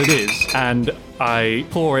now know what it is. And I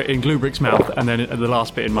pour it in Glubrick's mouth and then the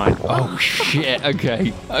last bit in mine. Oh, shit.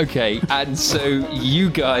 Okay. And so you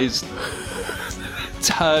guys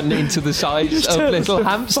turn into the size of little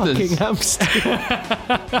hamsters. Fucking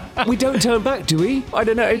hamster. We don't turn back, do we? I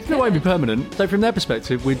don't know. It won't be permanent. So from their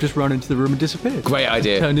perspective, we've just run into the room and disappeared. Great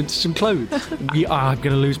idea. Turned into some clothes. I'm going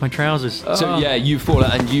to lose my trousers. So yeah, you've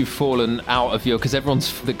fallen out of your, because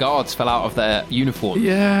the guards fell out of their uniform.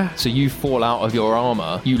 Yeah. So you fall out of your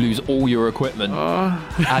armor. You lose all your equipment,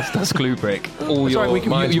 as does Glubrick. All That's your right, we can-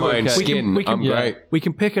 Mine's you're my own okay. skin. I'm great. We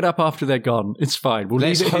can pick it up after they're gone. It's fine. We'll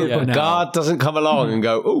Let's leave it hope here for a now. guard doesn't come along and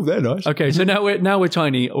go, oh, they're nice. Okay, so now we're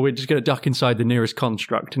tiny, or we're just going to duck inside the nearest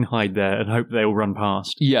construct and hide there and hope they all run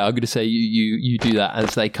past. Yeah, I'm going to say you do that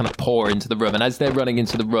as they kind of pour into the room. And as they're running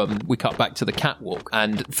into the room, we cut back to the catwalk.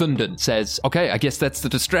 And Thunden says, okay, I guess that's the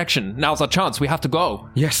distraction. Now's our chance. We have to go.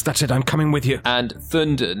 Yes, that's it. I'm coming with you. And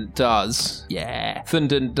Thunden does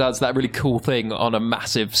that really cool thing on a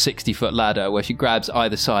massive 60-foot ladder where she grabs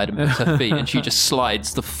either side and puts her feet, and she just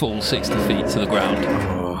slides the full 60 feet to the ground.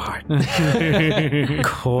 Of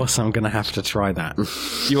course I'm going to have to try that.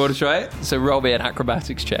 You want to try it? So roll me an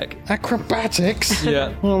acrobatics check. Acrobatics?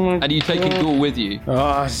 Yeah. Oh my And you take a ghoul with you.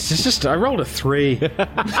 It's just, I rolled a 3.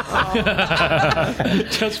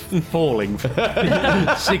 Just falling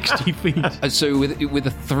 60 feet. And so with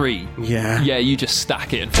a 3, Yeah. you just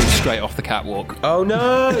stack it and fall straight off the catwalk. Oh,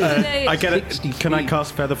 no. I get it. Can I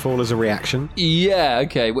cast Featherfall as a reaction? Yeah,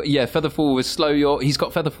 okay. Well, yeah, Featherfall will slow he's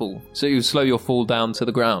got Featherfall, so you slow your fall down to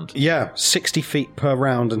the ground. Yeah, 60 feet per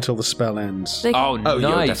round until the spell ends. Oh, you'll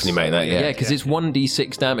nice. definitely make that, yeah. Yeah, because it's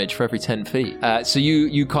 1d6 damage for every 10 feet. So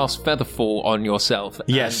you cast Featherfall on yourself.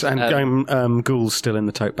 Yes, and Ghoul's still in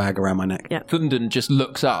the tote bag around my neck. Yeah. Thunden just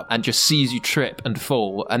looks up and just sees you trip and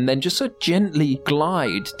fall, and then just so gently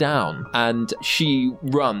glide down. And she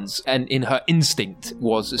runs, and in her instinct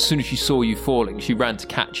was, as soon as she saw you falling, she ran to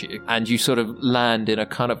catch you, and you sort of land in a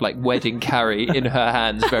kind of like wedding carry in her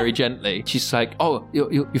hands very gently. She's like, oh, you're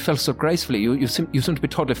you fell so gracefully. You seem to be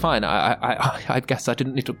totally fine. I guess I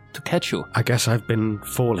didn't need to catch you. I guess I've been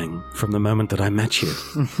falling from the moment that I met you.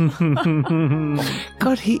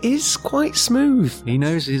 God, he is quite smooth. He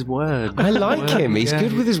knows his word. I like him. He's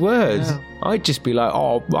good with his words. Yeah. I'd just be like, I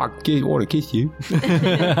want to kiss you.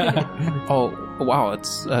 Oh, wow.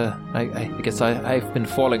 It's I guess I've been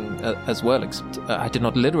falling as well, except I did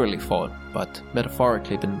not literally fall, but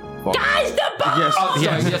metaphorically been falling. Guys, the bomb!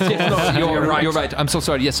 Yes. No, you're right. I'm so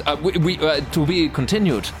sorry. Yes, we to be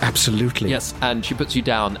continued. Absolutely. Yes, and she puts you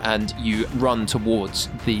down and you run towards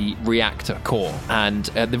the reactor core. And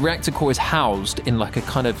the reactor core is housed in like a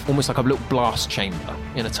kind of, almost like a little blast chamber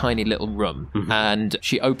in a tiny little room. Mm-hmm. And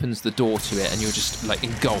she opens the door to it and you're just like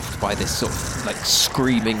engulfed by this sort of like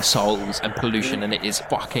screaming souls and pollution, and it is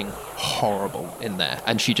fucking horrible in there.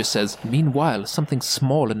 And she just says, meanwhile, something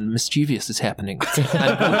small and mischievous is happening. And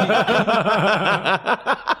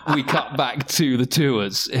we cut back to the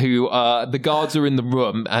tours who the guards are in the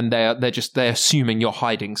room and they're assuming you're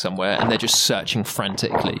hiding somewhere and they're just searching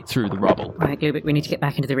frantically through the rubble. Right, Gilbert, we need to get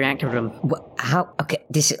back into the reactor room.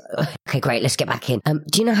 Okay, great, let's get back in.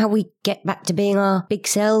 Do you know how we get back to being our big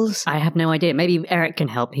selves? I have no idea. Maybe Eric can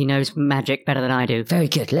help. He knows magic better than I do. Very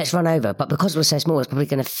good, let's run over. But because we're so small, it's probably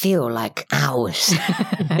going to feel like hours.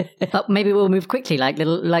 But maybe we'll move quickly, like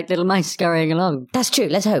little mice scurrying along. That's true,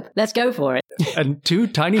 let's hope. Let's go for it. And two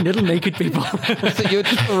tiny little naked people. So you're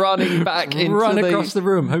just running back into across the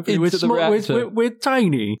room. Hopefully we're small. We're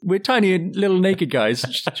tiny. We're tiny and little naked guys.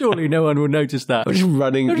 Surely no one will notice that. We're just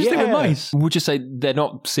running. They're just thinking mice. We'll just say they're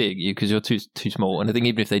not seeing you because you're too small. And I think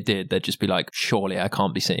even if they did, they'd just be like, surely I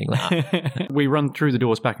can't be seeing that. We run through the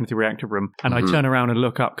doors back into the reactor room and I turn around and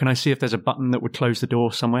look up. Can I see if there's a button that would close the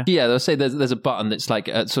door somewhere? Yeah, they'll say there's a button that's like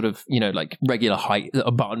sort of, like regular height that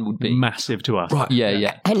a button would be. Massive to us. Right.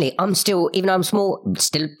 Yeah. Henley, I'm still, even though I'm small,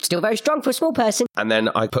 still very strong for a small person. And then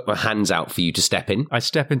I put my hands out for you to step in. I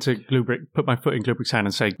step into Glubrick, put my foot in Glubrick's hand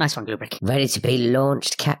and say, nice one, Glubrick. Ready to be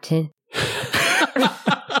launched, Captain?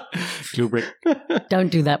 Glubrick. Don't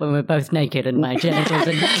do that when we're both naked and my genitals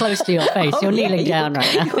are close to your face. You're kneeling down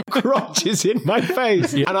right now. Your crotch is in my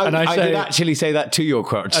face. Yeah. And I did actually say that to your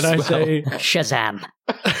crotch and as I say, Shazam.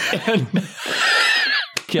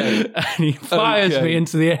 Okay. And he fires me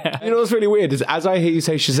into the air. You know what's really weird is as I hear you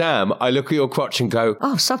say Shazam, I look at your crotch and go,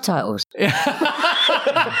 oh, subtitles. And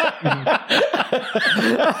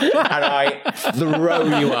I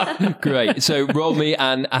throw you up. Great. So roll me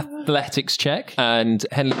an athletics check and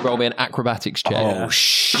Henley, roll me an acrobatics check. Oh,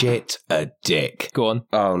 shit, a dick. Go on.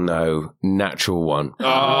 Oh, no. Natural one.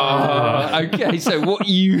 Oh, okay. So what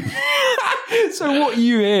you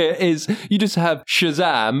hear is you just have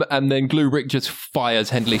Shazam and then Glubrick just fires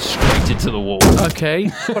Henley straight into the wall. Okay.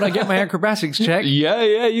 But I get my acrobatics check.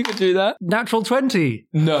 Yeah, you can do that. Natural 20.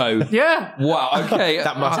 No. Yeah. Wow, okay.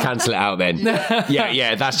 That must cancel it out then.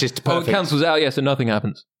 Yeah, that's just perfect. Oh, it cancels out, so nothing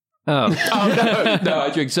happens. Oh. No,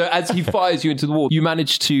 I drink. So as he fires you into the wall, you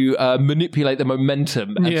manage to manipulate the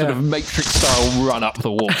momentum and sort of Matrix style run up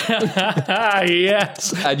the wall.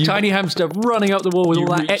 Yes. And Tiny hamster running up the wall with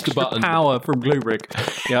all that extra power from Glubrick.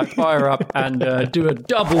 Yeah, fire up and do a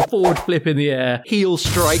double forward flip in the air, heel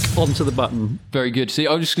strike onto the button. Very good. See,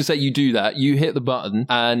 I was just going to say you do that. You hit the button,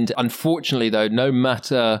 and unfortunately, though, no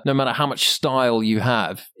matter how much style you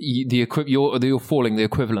have, you're falling the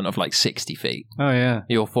equivalent of like 60 feet. Oh yeah,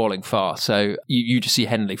 you're falling far, so you just see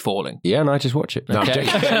Henley falling. Yeah, and I just watch it. Okay.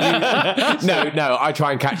 No, I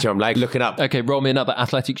try and catch him. I'm like looking up. Okay, roll me another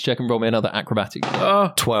athletics check and roll me another acrobatics.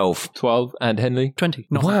 12. 12, and Henley? 20.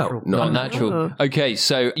 Not natural. Okay,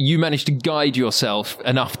 so you managed to guide yourself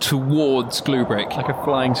enough towards Glubrick. Like a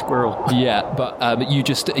flying squirrel. Yeah, but you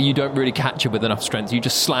don't really catch it with enough strength. You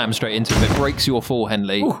just slam straight into him. It breaks your fall,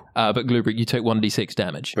 Henley. But Glubrick, you take 1d6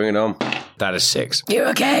 damage. Bring it on. That is 6. You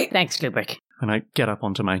okay? Thanks, Glubrick. And I get up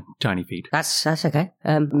onto my tiny feet. That's okay.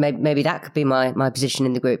 Maybe that could be my position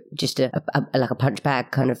in the group. Just like a punch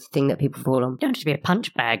bag kind of thing that people fall on. You don't have to be a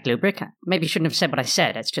punch bag, Glubrick. Maybe you shouldn't have said what I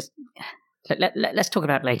said. It's just... Let's talk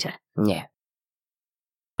about it later. Yeah.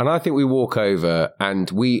 And I think we walk over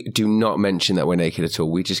and we do not mention that we're naked at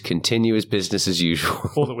all. We just continue as business as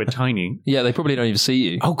usual. Or that we're tiny. Yeah, they probably don't even see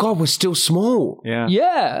you. Oh God, we're still small. Yeah.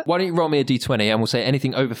 Yeah. Why don't you roll me a d20 and we'll say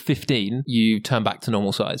anything over 15, you turn back to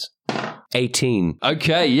normal size. 18.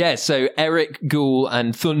 Okay, yeah. So Eric, Ghoul,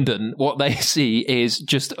 and Thunden, what they see is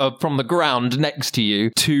just from the ground next to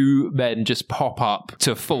you, two men just pop up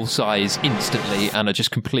to full size instantly and are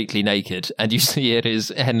just completely naked. And you see it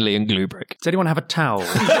is Henley and Glubrick. Does anyone have a towel?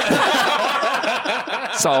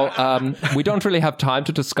 So we don't really have time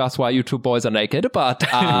to discuss why you two boys are naked, but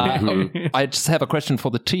I just have a question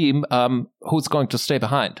for the team. Who's going to stay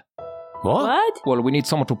behind? What? Well, we need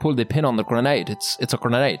someone to pull the pin on the grenade. It's a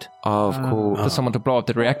grenade. Of course. For someone to blow up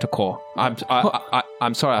the reactor core.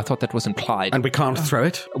 I'm sorry, I thought that was implied. And we can't throw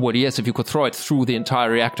it? Well, yes, if you could throw it through the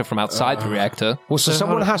entire reactor from outside the reactor. Well, so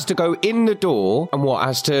someone has to go in the door and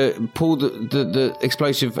has to pull the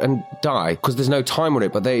explosive and die? Because there's no time on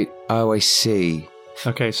it, but they... Oh, I see.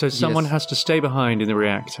 Okay, so someone has to stay behind in the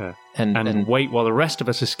reactor and wait while the rest of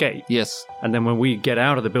us escape. Yes. And then when we get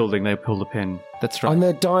out of the building, they pull the pin. That's right. And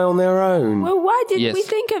they die on their own. Well, why didn't we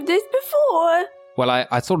think of this before? Well,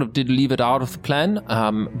 I sort of did leave it out of the plan,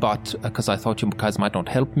 but because I thought you guys might not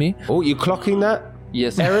help me. Oh, you clocking that?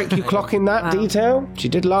 Yes. Eric, you clocking that detail? She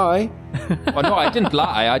did lie. Oh, no, I didn't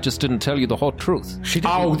lie. I just didn't tell you the whole truth.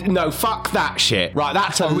 Oh, no, fuck that shit. Right,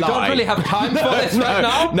 that's a lie. We don't really have time for this right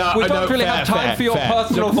now. No, we don't really have time for your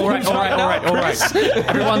personal thoughts right now. All right.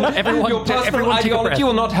 Everyone, your personal ideology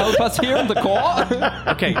will not help us here in the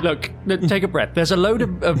core. Okay, look, take a breath. There's a load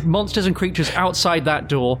of monsters and creatures outside that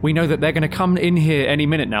door. We know that they're going to come in here any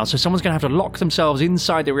minute now, so someone's going to have to lock themselves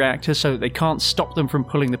inside the reactor so that they can't stop them from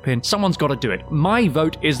pulling the pin. Someone's got to do it. My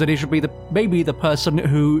vote is that it should be maybe the person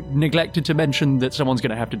who neglected to mention that someone's going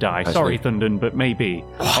to have to die. Sorry, Thunden, but maybe.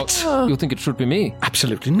 What? You think it should be me?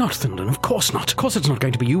 Absolutely not, Thunden. Of course not. Of course it's not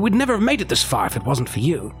going to be you. We'd never have made it this far if it wasn't for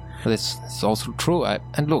you. Well, it's also true.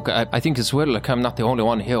 And look, I think as well, like, I'm not the only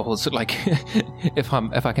one here who's, like, if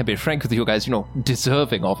I can be frank with you guys,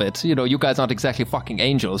 deserving of it. You guys aren't exactly fucking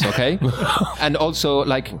angels, okay? And also,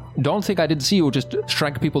 like, don't think I didn't see you just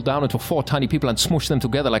shrink people down into 4 tiny people and smush them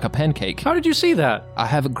together like a pancake. How did you see that? I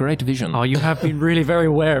have a great vision. Oh, you have been really very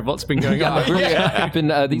aware of what's been going on. I've been,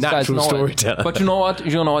 these Natural guys know storyteller. it. But you know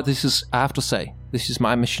what? This is, I have to say, this is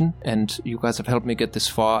my mission, and you guys have helped me get this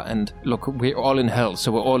far, and look, we're all in hell,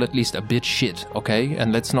 so we're all at least a bit shit, okay?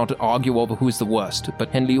 And let's not argue over who's the worst. But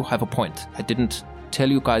Henley, you have a point. I didn't tell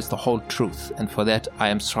you guys the whole truth, and for that, I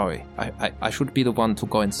am sorry. I should be the one to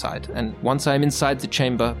go inside. And once I'm inside the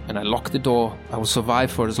chamber, and I lock the door, I will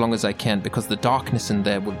survive for as long as I can, because the darkness in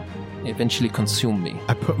there will eventually consume me.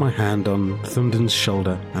 I put my hand on Thunden's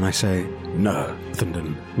shoulder and I say, no,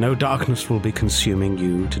 Thunden, no darkness will be consuming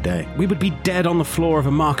you today. We would be dead on the floor of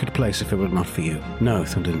a marketplace if it were not for you. No,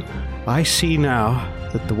 Thunden, I see now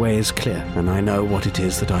that the way is clear, and I know what it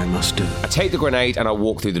is that I must do. I take the grenade and I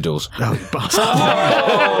walk through the doors. Oh, you bastard.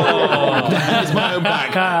 That is my own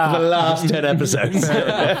back for the last 10 episodes.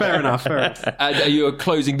 Fair enough. And you are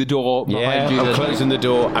closing the door behind you. I'm closing the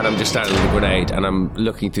door and I'm just standing with the grenade and I'm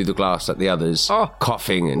looking through the glass at the others,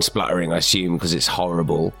 coughing and spluttering, I assume, because it's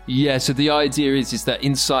horrible. Yeah, so the idea is that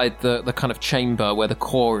inside the kind of chamber where the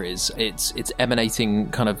core is, it's emanating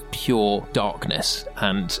kind of pure darkness,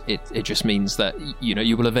 and it just means that,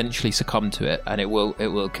 you will eventually succumb to it, and it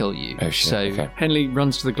will kill you. Oh, shit. So okay. Henley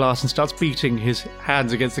runs to the glass and starts beating his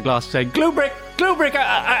hands against the glass, saying, Gluebrick,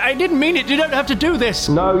 I didn't mean it. You don't have to do this.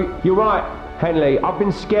 No, you're right, Henley. I've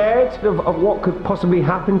been scared of what could possibly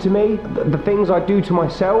happen to me, the things I do to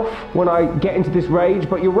myself when I get into this rage,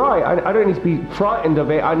 but you're right. I don't need to be frightened of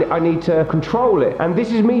it. I need to control it, and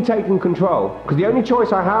this is me taking control, because the only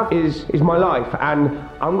choice I have is my life, and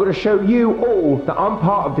I'm going to show you all that I'm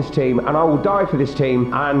part of this team, and I will die for this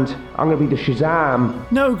team, and I'm going to be the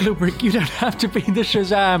Shazam. No, Gluebrick, you don't have to be the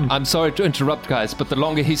Shazam. I'm sorry to interrupt, guys, but the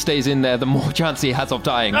longer he stays in there, the more chance he has of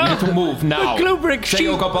dying. We need to move now. Gluebrick, say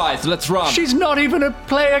your goodbyes. Let's run. She's not even a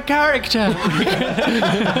player character.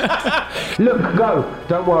 Look, go.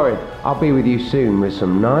 Don't worry. I'll be with you soon with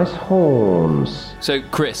some nice horns. So,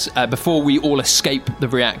 Chris, before we all escape the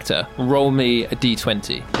reactor, roll me a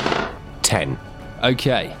d20. 10.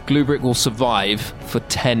 Okay, Gluebrick will survive for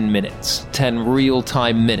 10 minutes. 10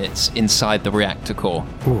 real-time minutes inside the reactor core.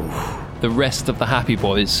 Ooh. The rest of the Happy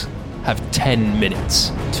Boys have 10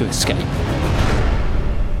 minutes to escape.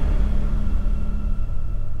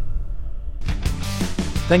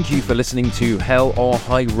 Thank you for listening to Hell or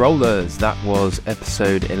High Rollers. That was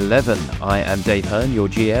episode 11. I am Dave Hearn, your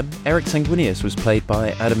GM. Eric Sanguinius was played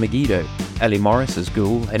by Adam Megiddo. Ellie Morris as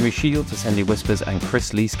Ghoul, Henry Shields as Henley Whispers, and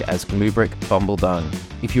Chris Leask as Gluebrick Bumbledung.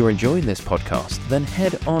 If you're enjoying this podcast, then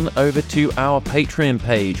head on over to our Patreon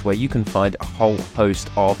page, where you can find a whole host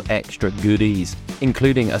of extra goodies,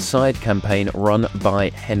 including a side campaign run by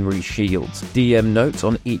Henry Shields, DM notes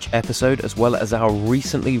on each episode, as well as our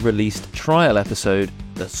recently released trial episode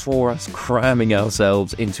that saw us cramming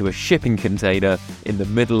ourselves into a shipping container in the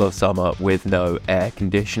middle of summer with no air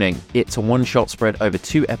conditioning. It's a one-shot spread over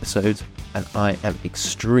 2 episodes, and I am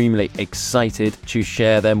extremely excited to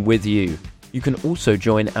share them with you. You can also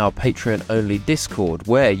join our Patreon-only Discord,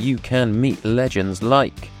 where you can meet legends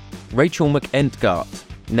like Rachel McEntgart,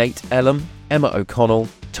 Nate Ellum, Emma O'Connell,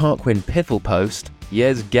 Tarquin Pifflepost,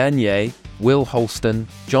 Yez Gagne, Will Holston,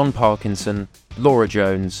 John Parkinson, Laura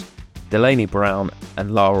Jones, Delaney Brown,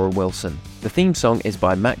 and Lara Wilson. The theme song is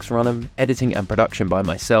by Max Runham, editing and production by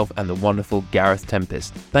myself and the wonderful Gareth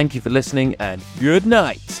Tempest. Thank you for listening, and good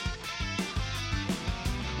night!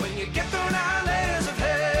 When you get through 9 layers of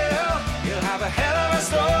hell, you'll have a hell of a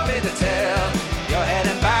story to tell. You're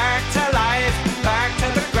heading back to life, back to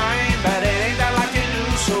the grind, but it ain't that like you knew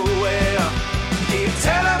so well. Keep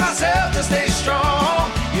telling myself to stay strong.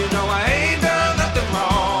 You know I ain't done nothing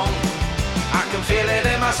wrong. I can feel it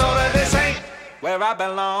in my soul that this ain't where I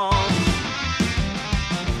belong.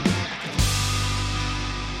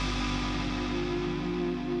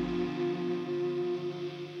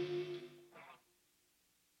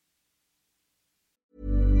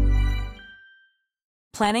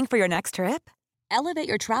 Planning for your next trip? Elevate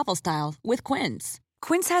your travel style with Quince.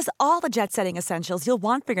 Quince has all the jet-setting essentials you'll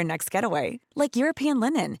want for your next getaway, like European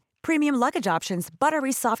linen, premium luggage options,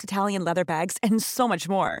 buttery soft Italian leather bags, and so much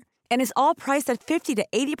more. And is all priced at 50 to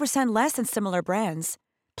 80% less than similar brands.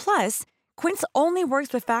 Plus, Quince only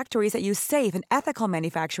works with factories that use safe and ethical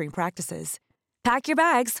manufacturing practices. Pack your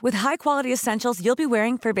bags with high-quality essentials you'll be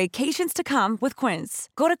wearing for vacations to come with Quince.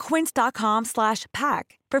 Go to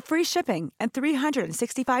quince.com/pack for free shipping and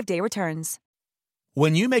 365-day returns.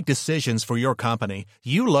 When you make decisions for your company,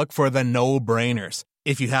 you look for the no-brainers.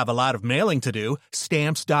 If you have a lot of mailing to do,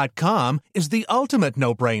 Stamps.com is the ultimate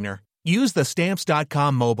no-brainer. Use the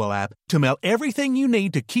Stamps.com mobile app to mail everything you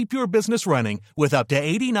need to keep your business running with up to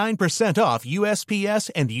 89% off USPS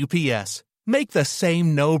and UPS. Make the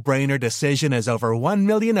same no-brainer decision as over 1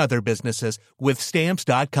 million other businesses with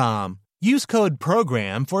Stamps.com. Use code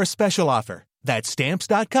PROGRAM for a special offer. That's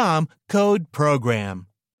Stamps.com, code PROGRAM.